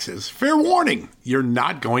back taxes, fair warning, you're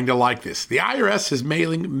not going to like this. The IRS is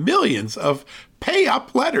mailing millions of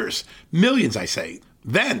pay-up letters. Millions, I say.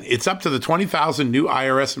 Then it's up to the 20,000 new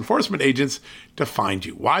IRS enforcement agents to find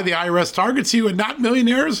you. Why the IRS targets you and not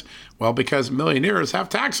millionaires? Well, because millionaires have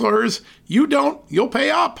tax lawyers. You don't. You'll pay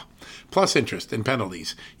up. Plus interest and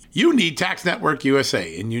penalties. You need Tax Network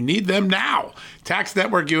USA, and you need them now. Tax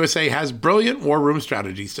Network USA has brilliant war room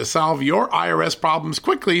strategies to solve your IRS problems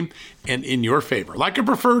quickly and in your favor. Like a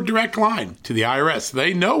preferred direct line to the IRS,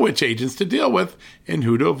 they know which agents to deal with and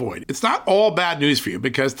who to avoid. It's not all bad news for you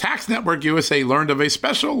because Tax Network USA learned of a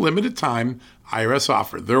special limited time IRS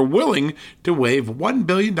offer. They're willing to waive $1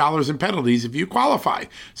 billion in penalties if you qualify.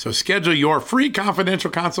 So schedule your free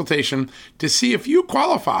confidential consultation to see if you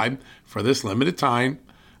qualify for this limited time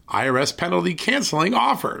IRS penalty canceling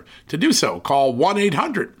offer. To do so, call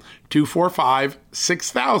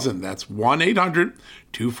 1-800-245-6000. That's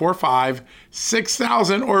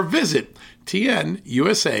 1-800-245-6000 or visit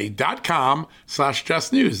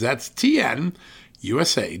tnusa.com/justnews. That's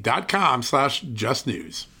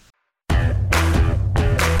tnusa.com/justnews.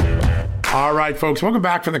 All right, folks, welcome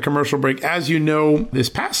back from the commercial break. As you know, this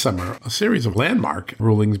past summer, a series of landmark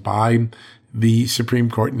rulings by the Supreme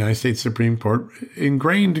Court, United States Supreme Court,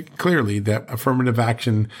 ingrained clearly that affirmative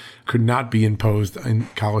action could not be imposed in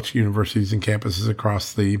college, universities, and campuses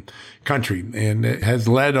across the country. And it has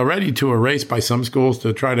led already to a race by some schools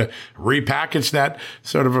to try to repackage that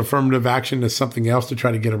sort of affirmative action as something else to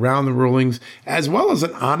try to get around the rulings, as well as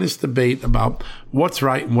an honest debate about what's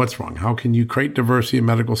right and what's wrong. How can you create diversity in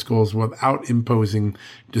medical schools without imposing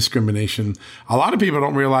discrimination? A lot of people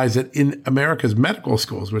don't realize that in America's medical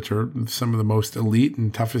schools, which are some of the most elite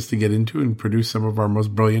and toughest to get into and produce some of our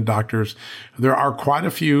most brilliant doctors, there are quite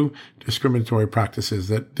a few discriminatory practices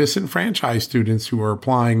that disenfranchise students who are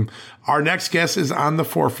applying. Our next guest is on the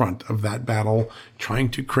forefront of that battle, trying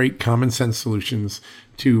to create common sense solutions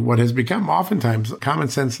to what has become oftentimes common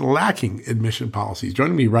sense lacking admission policies.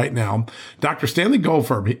 Joining me right now, Dr. Stanley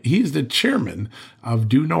Goldfarb. He is the chairman of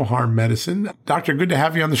Do No Harm Medicine. Doctor, good to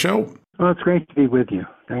have you on the show. Well, it's great to be with you.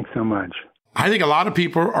 Thanks so much. I think a lot of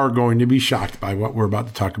people are going to be shocked by what we're about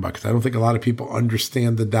to talk about because I don't think a lot of people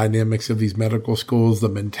understand the dynamics of these medical schools, the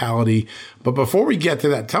mentality. But before we get to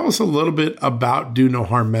that, tell us a little bit about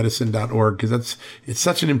DoNoHarmMedicine.org because it's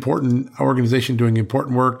such an important organization doing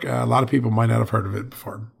important work. A lot of people might not have heard of it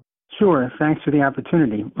before. Sure. Thanks for the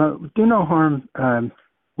opportunity. Well, Do No Harm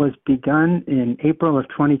was begun in April of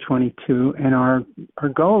 2022, and our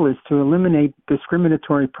goal is to eliminate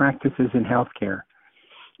discriminatory practices in healthcare.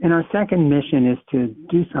 And our second mission is to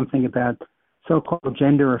do something about so-called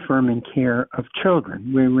gender-affirming care of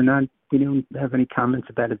children. We don't have any comments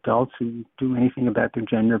about adults who do anything about their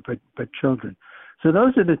gender, but children. So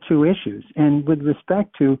those are the two issues. And with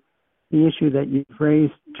respect to the issue that you've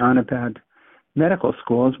raised, John, about medical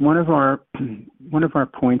schools, one of our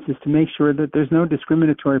points is to make sure that there's no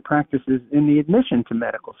discriminatory practices in the admission to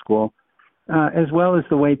medical school, as well as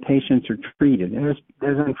the way patients are treated. And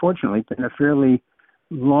there's unfortunately been a fairly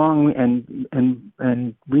long and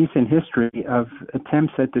recent history of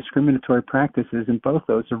attempts at discriminatory practices in both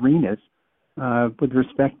those arenas,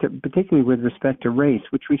 particularly with respect to race,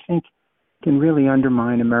 which we think can really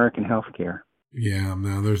undermine American healthcare. Yeah,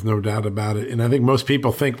 no, there's no doubt about it. And I think most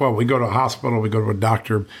people think, well, we go to a hospital, we go to a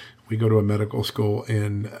doctor, we go to a medical school,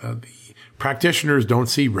 and the practitioners don't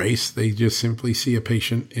see race. They just simply see a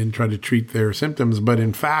patient and try to treat their symptoms. But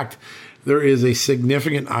in fact, there is a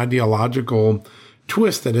significant ideological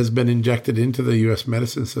twist that has been injected into the U.S.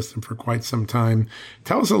 medicine system for quite some time.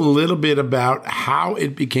 Tell us a little bit about how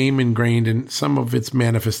it became ingrained in some of its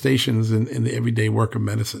manifestations in the everyday work of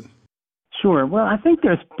medicine. Sure. Well, I think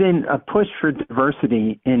there's been a push for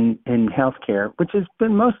diversity in healthcare, which has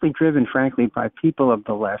been mostly driven, frankly, by people of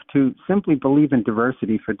the left who simply believe in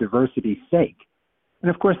diversity for diversity's sake. And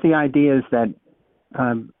of course, the idea is that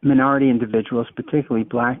minority individuals, particularly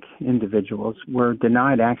Black individuals, were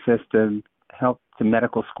denied access to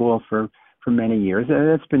medical school for many years.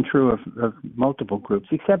 That's been true of multiple groups,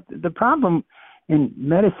 except the problem in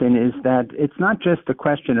medicine is that it's not just a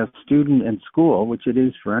question of student and school, which it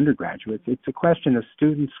is for undergraduates. It's a question of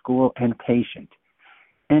student, school, and patient.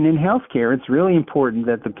 And in healthcare, it's really important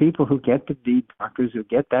that the people who get to be doctors, who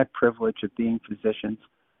get that privilege of being physicians,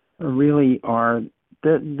 really are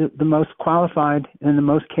the most qualified and the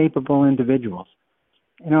most capable individuals.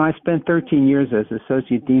 You know, I spent 13 years as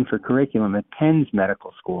Associate Dean for Curriculum at Penn's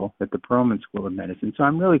Medical School, at the Perelman School of Medicine, so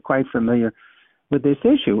I'm really quite familiar with this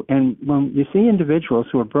issue. And when you see individuals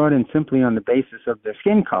who are brought in simply on the basis of their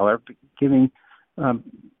skin color, giving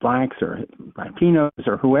Blacks or Latinos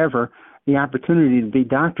or whoever the opportunity to be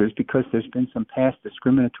doctors because there's been some past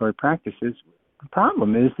discriminatory practices, the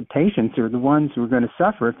problem is the patients are the ones who are going to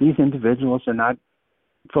suffer if these individuals are not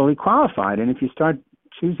fully qualified. And if you start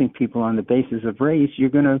choosing people on the basis of race, you're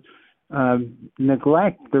going to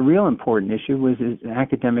neglect the real important issue, which is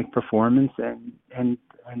academic performance and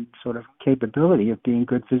sort of capability of being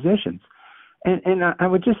good physicians. And I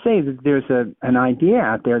would just say that there's an idea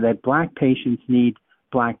out there that black patients need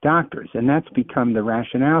black doctors, and that's become the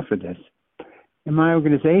rationale for this. In my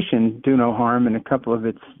organization, Do No Harm, and a couple of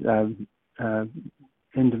its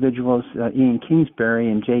individuals, Ian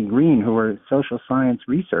Kingsbury and Jay Green, who are social science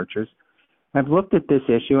researchers, have looked at this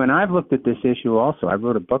issue, and I've looked at this issue also. I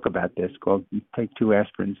wrote a book about this called "Take Two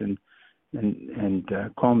Aspirins and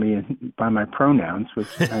Call Me by My Pronouns," which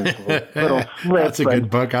is a little flip. That's a good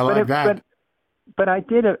book. I like that. But I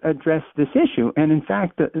did address this issue, and in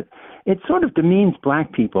fact, it sort of demeans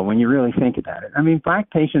black people when you really think about it. I mean, black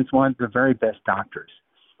patients want the very best doctors,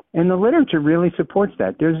 and the literature really supports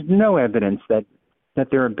that. There's no evidence that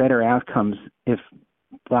there are better outcomes if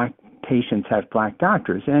black patients have black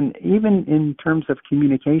doctors. And even in terms of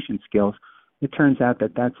communication skills, it turns out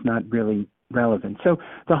that that's not really relevant. So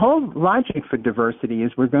the whole logic for diversity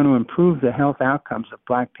is we're going to improve the health outcomes of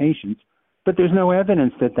black patients, but there's no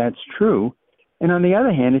evidence that that's true. And on the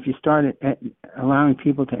other hand, if you start allowing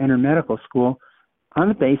people to enter medical school on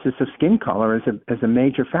the basis of skin color as a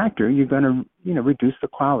major factor, you're going to reduce the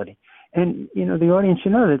quality. And the audience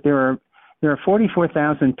should know that there are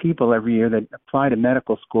 44,000 people every year that apply to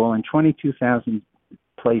medical school and 22,000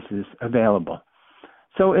 places available.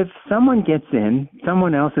 So if someone gets in,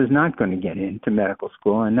 someone else is not going to get into medical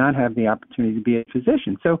school and not have the opportunity to be a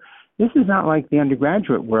physician. So this is not like the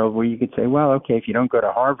undergraduate world where you could say, well, okay, if you don't go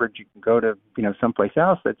to Harvard, you can go to someplace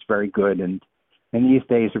else that's very good. And these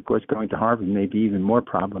days, of course, going to Harvard may be even more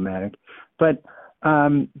problematic. But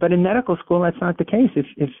in medical school, that's not the case.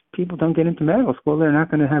 If people don't get into medical school, they're not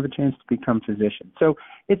going to have a chance to become physicians. So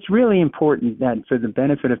it's really important that for the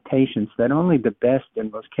benefit of patients, that only the best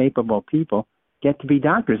and most capable people get to be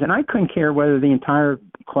doctors. And I couldn't care whether the entire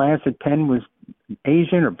class at Penn was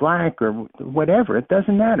Asian or black or whatever. It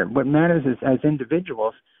doesn't matter. What matters is, as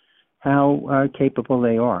individuals, how capable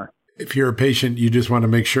they are. If you're a patient, you just want to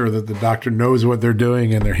make sure that the doctor knows what they're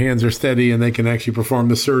doing and their hands are steady and they can actually perform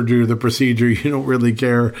the surgery or the procedure. You don't really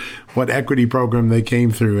care what equity program they came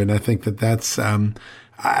through. And I think that's,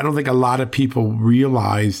 I don't think a lot of people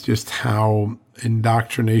realize just how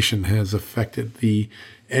indoctrination has affected the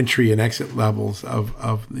entry and exit levels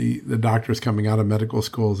of the doctors coming out of medical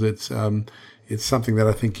schools. It's something that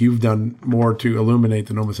I think you've done more to illuminate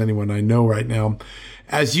than almost anyone I know right now.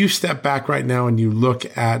 As you step back right now and you look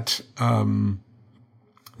at the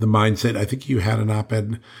mindset, I think you had an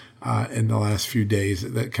op-ed in the last few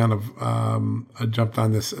days that kind of jumped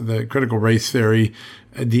on this, the critical race theory,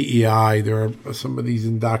 DEI. There are some of these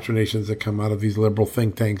indoctrinations that come out of these liberal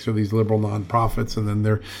think tanks or these liberal nonprofits, and then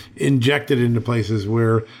they're injected into places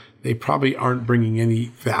where they probably aren't bringing any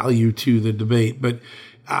value to the debate. But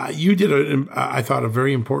you did, I thought, a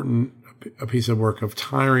very important piece of work of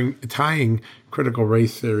tying critical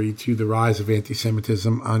race theory to the rise of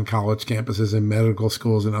anti-Semitism on college campuses and medical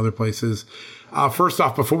schools and other places. First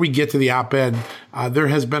off, before we get to the op-ed, there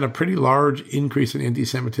has been a pretty large increase in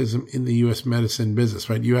anti-Semitism in the U.S. medicine business,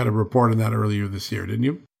 right? You had a report on that earlier this year, didn't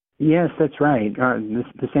you? Yes, that's right.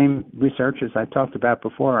 The same researchers I talked about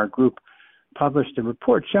before, our group published a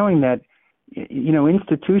report showing that,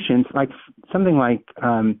 institutions like something like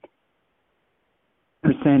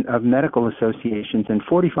percent of medical associations and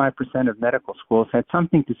 45% of medical schools had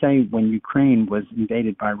something to say when Ukraine was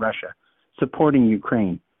invaded by Russia, supporting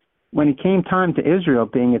Ukraine. When it came time to Israel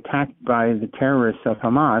being attacked by the terrorists of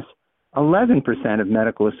Hamas, 11% of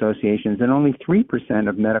medical associations and only 3%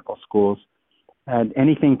 of medical schools had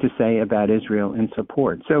anything to say about Israel in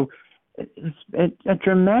support. So it's a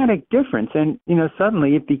dramatic difference. And,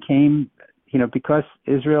 suddenly it became, because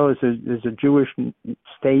Israel is a Jewish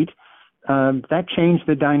state, that changed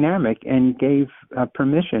the dynamic and gave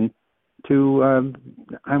permission to,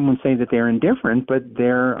 I won't say that they're indifferent, but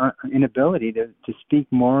their inability to speak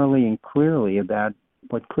morally and clearly about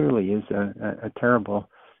what clearly is a terrible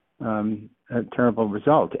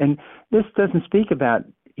result. And this doesn't speak about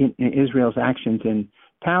Israel's actions in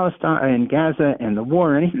Palestine and Gaza and the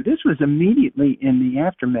war or anything. This was immediately in the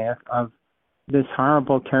aftermath of this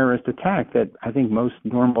horrible terrorist attack that I think most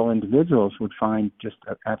normal individuals would find just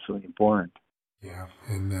absolutely abhorrent. Yeah,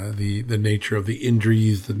 and the nature of the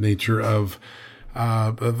injuries, the nature of,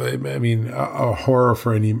 a horror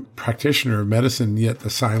for any practitioner of medicine. Yet the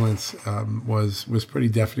silence was pretty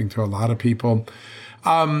deafening to a lot of people.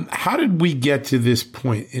 How did we get to this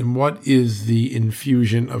point, and what is the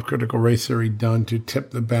infusion of critical race theory done to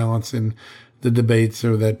tip the balance in the debate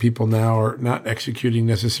so that people now are not executing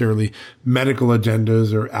necessarily medical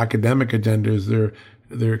agendas or academic agendas? They're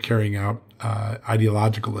they're carrying out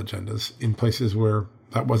ideological agendas in places where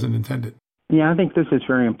that wasn't intended. Yeah, I think this is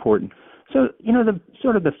very important. So, the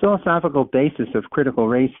sort of the philosophical basis of critical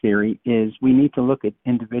race theory is we need to look at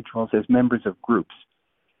individuals as members of groups.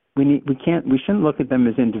 We shouldn't look at them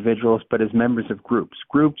as individuals, but as members of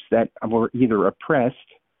groups that were either oppressed,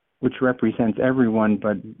 which represents everyone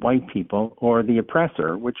but white people, or the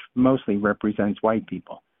oppressor, which mostly represents white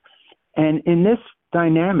people. And in this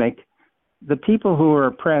dynamic, the people who are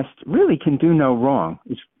oppressed really can do no wrong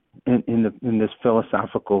in this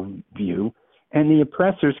philosophical view, and the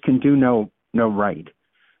oppressors can do no right.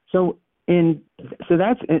 So the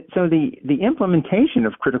implementation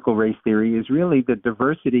of critical race theory is really the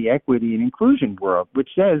diversity, equity, and inclusion world, which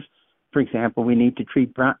says, for example, we need to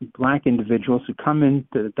treat black individuals who come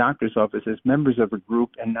into the doctor's office as members of a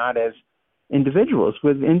group and not as individuals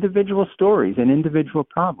with individual stories and individual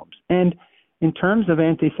problems. And in terms of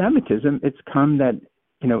anti-Semitism, it's come that,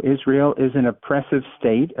 Israel is an oppressive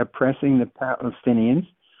state, oppressing the Palestinians.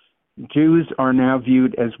 Jews are now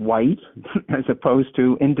viewed as white as opposed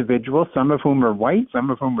to individuals, some of whom are white,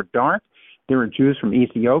 some of whom are dark. There are Jews from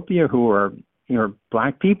Ethiopia who are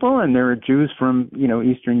black people, and there are Jews from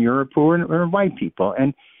Eastern Europe who are white people.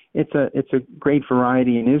 And it's a great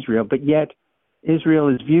variety in Israel, but yet Israel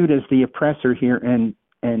is viewed as the oppressor here, and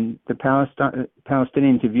the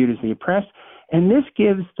Palestinians are viewed as the oppressed. And this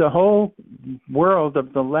gives the whole world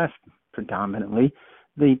of the left predominantly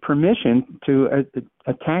the permission to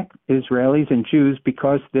attack Israelis and Jews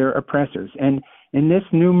because they're oppressors. And in this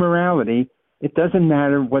new morality, it doesn't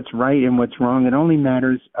matter what's right and what's wrong. It only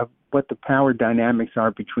matters of what the power dynamics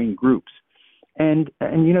are between groups. And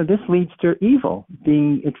this leads to evil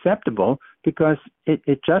being acceptable because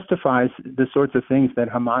it justifies the sorts of things that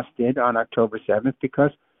Hamas did on October 7th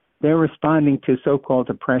because they're responding to so-called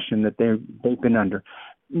oppression that they've been under.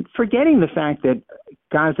 Forgetting the fact that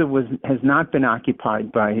Gaza has not been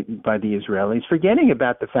occupied by the Israelis, forgetting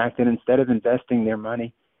about the fact that instead of investing their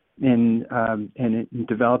money in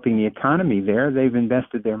developing the economy there, they've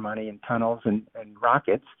invested their money in tunnels and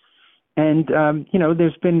rockets. And,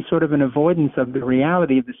 there's been sort of an avoidance of the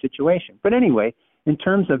reality of the situation. But anyway, in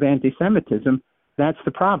terms of anti-Semitism, that's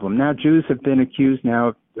the problem. Now Jews have been accused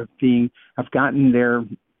now of gotten their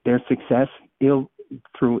success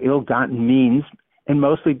through ill-gotten means, and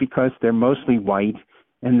mostly because they're mostly white,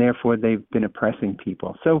 and therefore they've been oppressing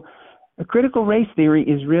people. So a critical race theory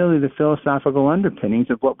is really the philosophical underpinnings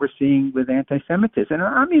of what we're seeing with anti-Semitism. And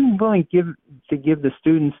I'm even willing to give the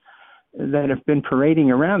students that have been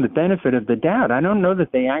parading around the benefit of the doubt. I don't know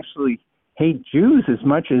that they actually hate Jews as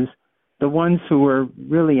much as the ones who are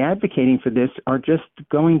really advocating for this are just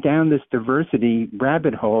going down this diversity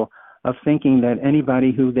rabbit hole of thinking that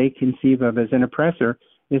anybody who they conceive of as an oppressor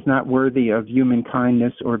is not worthy of human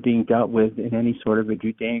kindness or being dealt with in any sort of a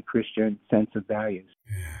Judeo-Christian sense of values.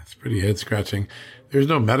 Yeah, it's pretty head-scratching. There's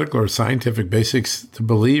no medical or scientific basics to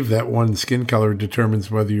believe that one skin color determines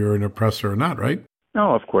whether you're an oppressor or not, right?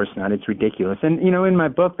 No, of course not. It's ridiculous. And, in my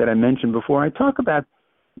book that I mentioned before, I talk about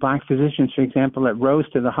black physicians, for example, that rose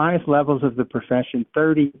to the highest levels of the profession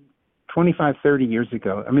 25, 30 years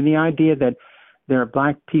ago. I mean, the idea that there are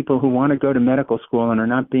black people who want to go to medical school and are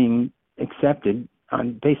not being accepted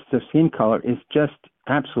on basis of skin color is just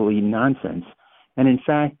absolutely nonsense. And in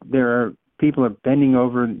fact, people are bending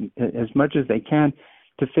over as much as they can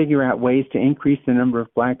to figure out ways to increase the number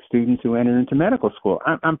of black students who enter into medical school.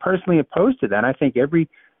 I'm personally opposed to that. I think every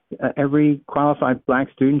qualified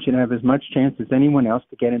black student should have as much chance as anyone else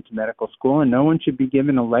to get into medical school, and no one should be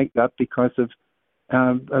given a leg up because of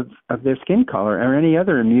their skin color or any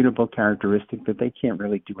other immutable characteristic that they can't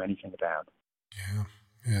really do anything about.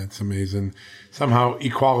 Yeah, it's amazing. Somehow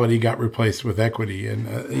equality got replaced with equity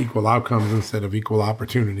and equal outcomes instead of equal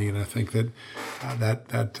opportunity. And I think that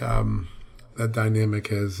that dynamic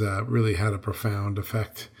has really had a profound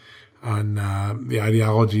effect on the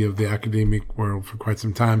ideology of the academic world for quite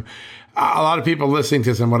some time. A lot of people listening to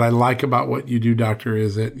this, and what I like about what you do, Doctor,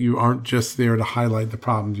 is that you aren't just there to highlight the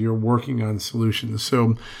problems. You're working on solutions.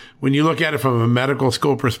 So when you look at it from a medical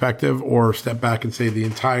school perspective or step back and say the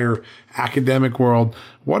entire academic world,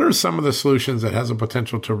 what are some of the solutions that has a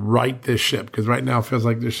potential to right this ship? Because right now it feels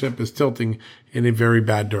like the ship is tilting in a very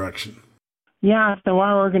bad direction. Yeah, so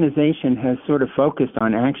our organization has sort of focused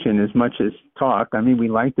on action as much as talk. I mean, we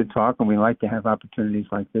like to talk and we like to have opportunities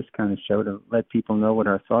like this kind of show to let people know what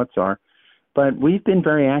our thoughts are. But we've been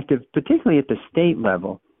very active, particularly at the state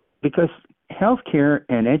level, because healthcare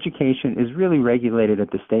and education is really regulated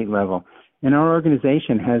at the state level. And our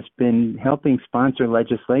organization has been helping sponsor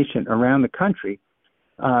legislation around the country.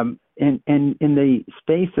 And in the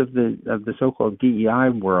space of the so-called DEI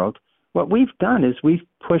world, what we've done is we've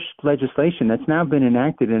pushed legislation that's now been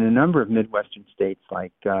enacted in a number of Midwestern states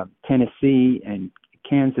like Tennessee and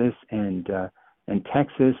Kansas and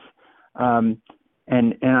Texas. And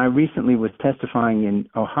I recently was testifying in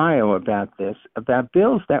Ohio about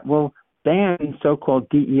bills that will ban so-called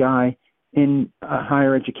DEI in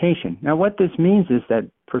higher education. Now, what this means is that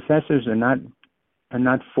professors are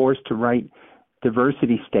not forced to write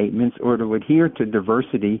diversity statements or to adhere to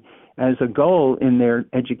diversity as a goal in their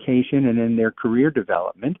education and in their career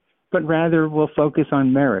development, but rather will focus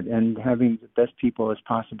on merit and having the best people as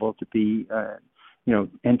possible to be,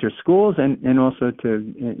 enter schools and also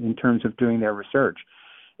in terms of doing their research.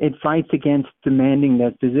 It fights against demanding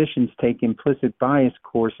that physicians take implicit bias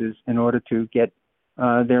courses in order to get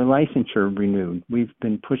their licensure renewed. We've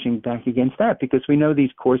been pushing back against that because we know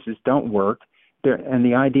these courses don't work. And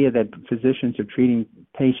the idea that physicians are treating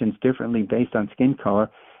patients differently based on skin color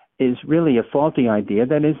is really a faulty idea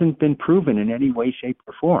that hasn't been proven in any way, shape,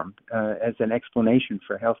 or form as an explanation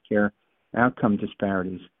for healthcare outcome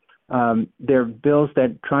disparities. There are bills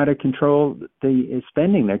that try to control the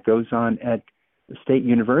spending that goes on at state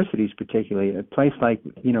universities, particularly. A place like,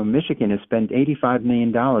 Michigan has spent $85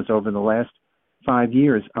 million over the last 5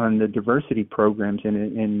 years on the diversity programs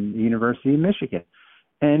in the University of Michigan.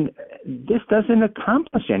 And this doesn't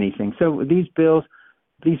accomplish anything. So these bills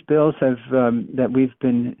have that we've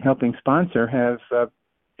been helping sponsor have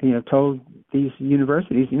told these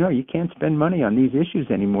universities, you can't spend money on these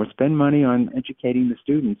issues anymore. Spend money on educating the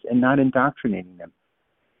students and not indoctrinating them.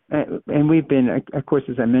 And we've been, of course,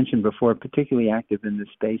 as I mentioned before, particularly active in the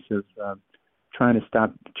space of trying to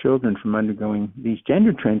stop children from undergoing these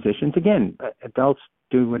gender transitions. Again, adults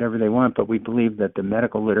do whatever they want, but we believe that the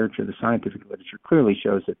medical literature, the scientific literature clearly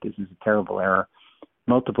shows that this is a terrible error.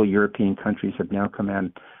 Multiple European countries have now come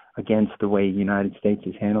out against the way the United States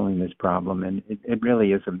is handling this problem, and it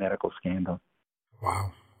really is a medical scandal.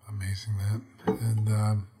 Wow, amazing that.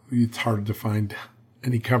 And it's hard to find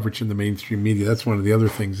any coverage in the mainstream media. That's one of the other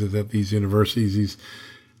things, is that these universities, these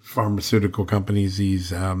pharmaceutical companies,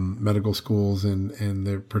 these medical schools and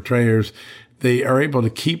their portrayers, they are able to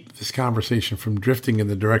keep this conversation from drifting in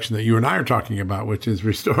the direction that you and I are talking about, which is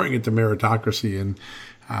restoring it to meritocracy. And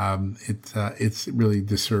it's really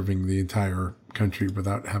disserving the entire country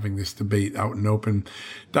without having this debate out and open.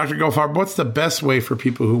 Dr. Goldfarb, what's the best way for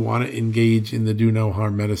people who want to engage in the Do No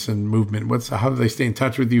Harm Medicine movement? How do they stay in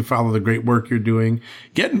touch with you, follow the great work you're doing,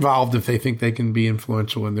 get involved if they think they can be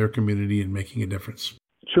influential in their community and making a difference?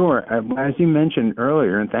 Sure. As you mentioned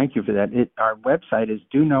earlier, and thank you for that, our website is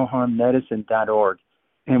donoharmmedicine.org,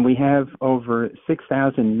 and we have over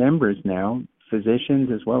 6,000 members now, physicians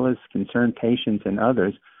as well as concerned patients and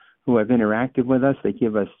others who have interacted with us. They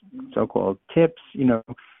give us so-called tips,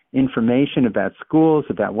 information about schools,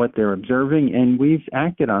 about what they're observing, and we've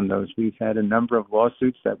acted on those. We've had a number of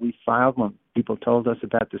lawsuits that we filed when people told us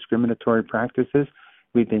about discriminatory practices.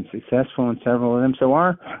 We've been successful in several of them. So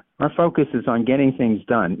our focus is on getting things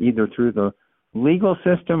done, either through the legal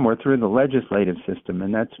system or through the legislative system,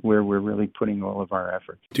 and that's where we're really putting all of our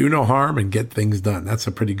efforts. Do no harm and get things done. That's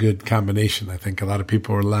a pretty good combination. I think a lot of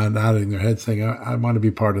people are nodding their heads saying, I want to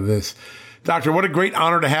be part of this. Doctor, what a great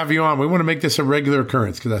honor to have you on. We want to make this a regular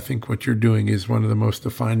occurrence because I think what you're doing is one of the most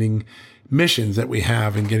defining missions that we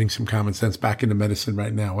have in getting some common sense back into medicine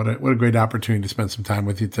right now. What a great opportunity to spend some time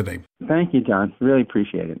with you today. Thank you, John. Really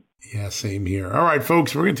appreciate it. Yeah, same here. All right,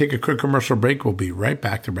 folks, we're going to take a quick commercial break. We'll be right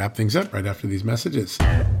back to wrap things up right after these messages.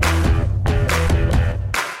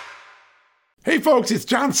 Hey, folks, it's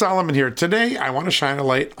John Solomon here. Today, I want to shine a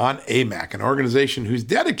light on AMAC, an organization who's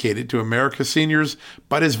dedicated to America's seniors,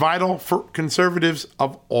 but is vital for conservatives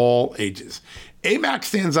of all ages. AMAC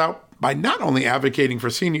stands out by not only advocating for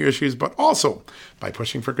senior issues, but also by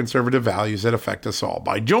pushing for conservative values that affect us all.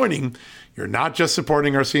 By joining, you're not just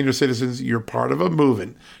supporting our senior citizens, you're part of a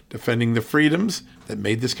movement defending the freedoms that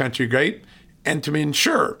made this country great and to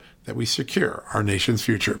ensure that we secure our nation's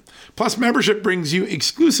future. Plus, membership brings you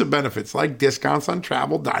exclusive benefits like discounts on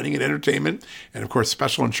travel, dining, and entertainment, and of course,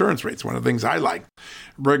 special insurance rates, one of the things I like.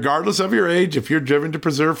 Regardless of your age, if you're driven to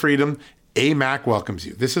preserve freedom, AMAC welcomes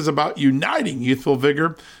you. This is about uniting youthful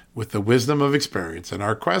vigor with the wisdom of experience in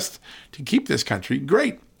our quest to keep this country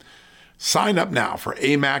great. Sign up now for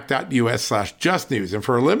amac.us/justnews, and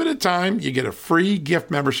for a limited time, you get a free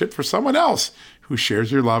gift membership for someone else who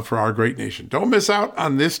shares your love for our great nation. Don't miss out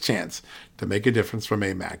on this chance to make a difference from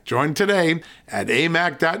AMAC. Join today at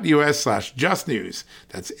amac.us/justnews.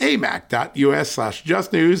 That's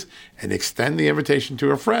amac.us/justnews, and extend the invitation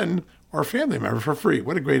to a friend or a family member for free.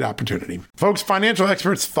 What a great opportunity. Folks, financial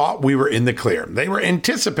experts thought we were in the clear. They were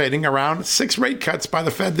anticipating around 6 rate cuts by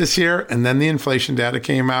the Fed this year, and then the inflation data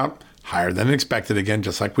came out. higher than expected again,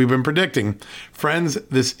 just like we've been predicting. Friends,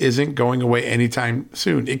 this isn't going away anytime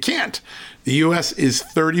soon. It can't. The U.S. is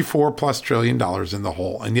 $34+ trillion in the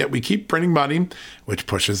hole, and yet we keep printing money, which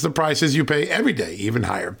pushes the prices you pay every day even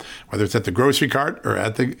higher, whether it's at the grocery cart or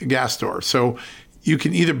at the gas store. So you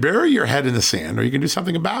can either bury your head in the sand or you can do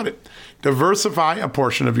something about it. Diversify a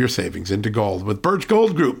portion of your savings into gold with Birch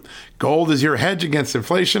Gold Group. Gold is your hedge against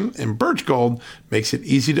inflation, and Birch Gold makes it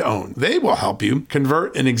easy to own. They will help you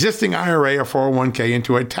convert an existing IRA or 401k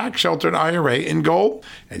into a tax-sheltered IRA in gold,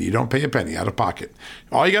 and you don't pay a penny out of pocket.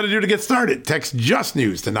 All you got to do to get started, text Just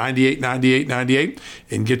News to 989898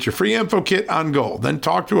 and get your free info kit on gold. Then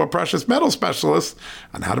talk to a precious metal specialist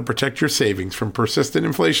on how to protect your savings from persistent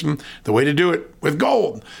inflation. The way to do it with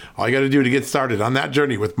gold. All you got to do to get started on that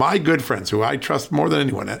journey with my good friends who I trust more than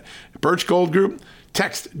anyone at Birch Gold Group,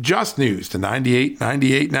 text Just News to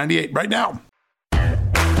 989898 right now.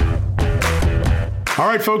 All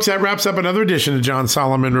right, folks, that wraps up another edition of John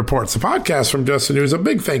Solomon Reports, the podcast from Just the News. A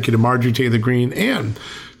big thank you to Marjorie Taylor Greene and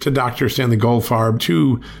to Dr. Stanley Goldfarb.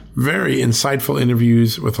 Two very insightful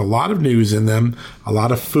interviews with a lot of news in them, a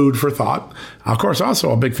lot of food for thought. Of course,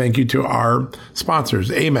 also a big thank you to our sponsors,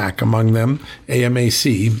 AMAC among them,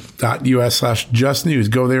 amac.us/justnews.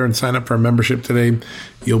 Go there and sign up for a membership today.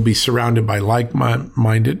 You'll be surrounded by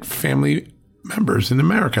like-minded family members in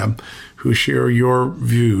America who share your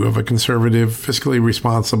view of a conservative, fiscally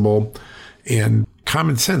responsible, and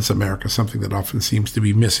common sense America, something that often seems to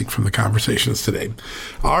be missing from the conversations today.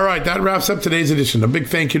 All right, that wraps up today's edition. A big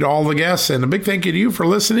thank you to all the guests, and a big thank you to you for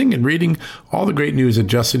listening and reading all the great news at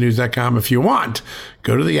justthenews.com. If you want,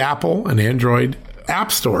 go to the Apple and Android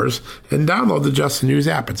app stores and download the Just the News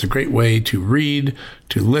app. It's a great way to read,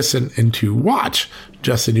 to listen, and to watch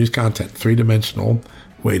Just the News content. Three-dimensional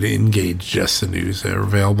way to engage Just the News. They're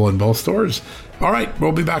available in both stores. All right,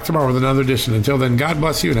 we'll be back tomorrow with another edition. Until then, God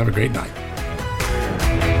bless you and have a great night.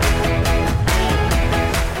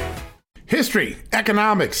 History,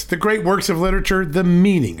 economics, the great works of literature, the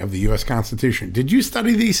meaning of the U.S. Constitution. Did you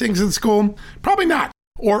study these things in school? Probably not.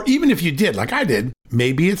 Or even if you did, like I did,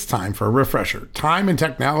 maybe it's time for a refresher. Time and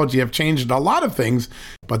technology have changed a lot of things,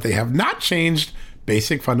 but they have not changed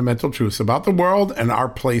basic fundamental truths about the world and our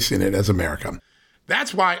place in it as America.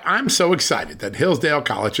 That's why I'm so excited that Hillsdale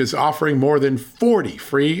College is offering more than 40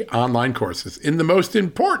 free online courses in the most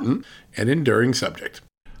important and enduring subject.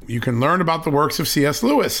 You can learn about the works of C.S.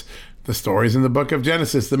 Lewis, the stories in the book of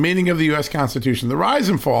Genesis, the meaning of the U.S. Constitution, the rise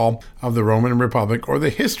and fall of the Roman Republic, or the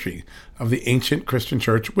history of the ancient Christian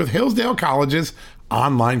church with Hillsdale College's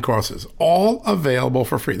online courses, all available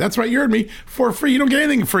for free. That's right, you heard me, for free. You don't get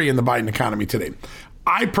anything free in the Biden economy today.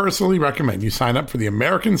 I personally recommend you sign up for the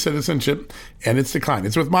American Citizenship and Its Decline.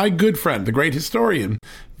 It's with my good friend, the great historian,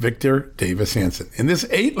 Victor Davis Hanson. In this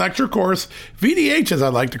 8-lecture course, VDH, as I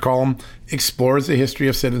like to call him, explores the history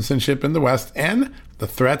of citizenship in the West and the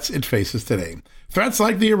threats it faces today. Threats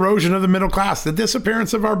like the erosion of the middle class, the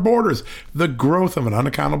disappearance of our borders, the growth of an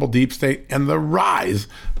unaccountable deep state, and the rise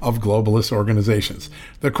of globalist organizations.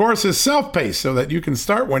 The course is self-paced so that you can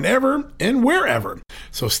start whenever and wherever.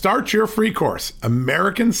 So start your free course,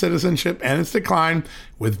 American Citizenship and Its Decline,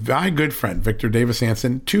 with my good friend, Victor Davis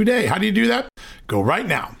Hanson, today. How do you do that? Go right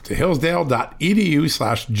now to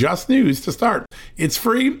hillsdale.edu/justnews to start. It's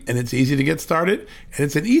free and it's easy to get started, and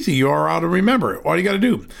it's an easy URL to remember. All you got to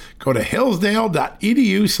do, go to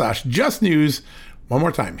hillsdale.edu/justnews. One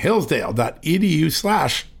more time,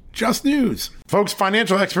 hillsdale.edu/justnews. Folks,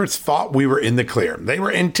 financial experts thought we were in the clear. They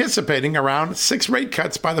were anticipating around 6 rate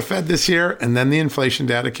cuts by the Fed this year, and then the inflation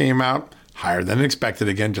data came out higher than expected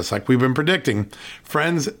again, just like we've been predicting.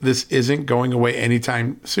 Friends, this isn't going away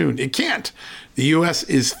anytime soon. It can't. The U.S.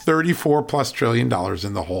 is $34+ trillion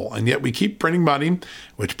in the hole, and yet we keep printing money,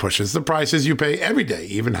 which pushes the prices you pay every day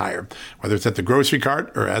even higher, whether it's at the grocery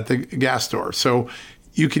cart or at the gas store. So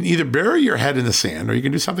you can either bury your head in the sand or you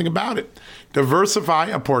can do something about it. Diversify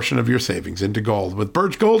a portion of your savings into gold with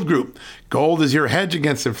Birch Gold Group. Gold is your hedge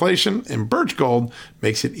against inflation, and Birch Gold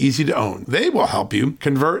makes it easy to own. They will help you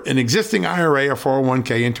convert an existing IRA or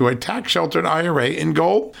 401k into a tax-sheltered IRA in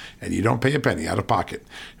gold, and you don't pay a penny out of pocket.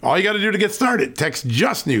 All you got to do to get started, text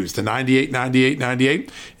Just News to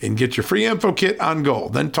 989898 and get your free info kit on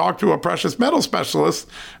gold. Then talk to a precious metal specialist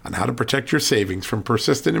on how to protect your savings from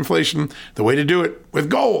persistent inflation. The way to do it with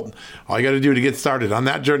gold. All you got to do to get started on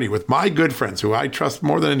that journey with my good friends who I trust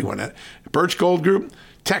more than anyone at Birch Gold Group,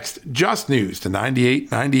 text Just News to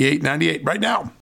 989898 right now.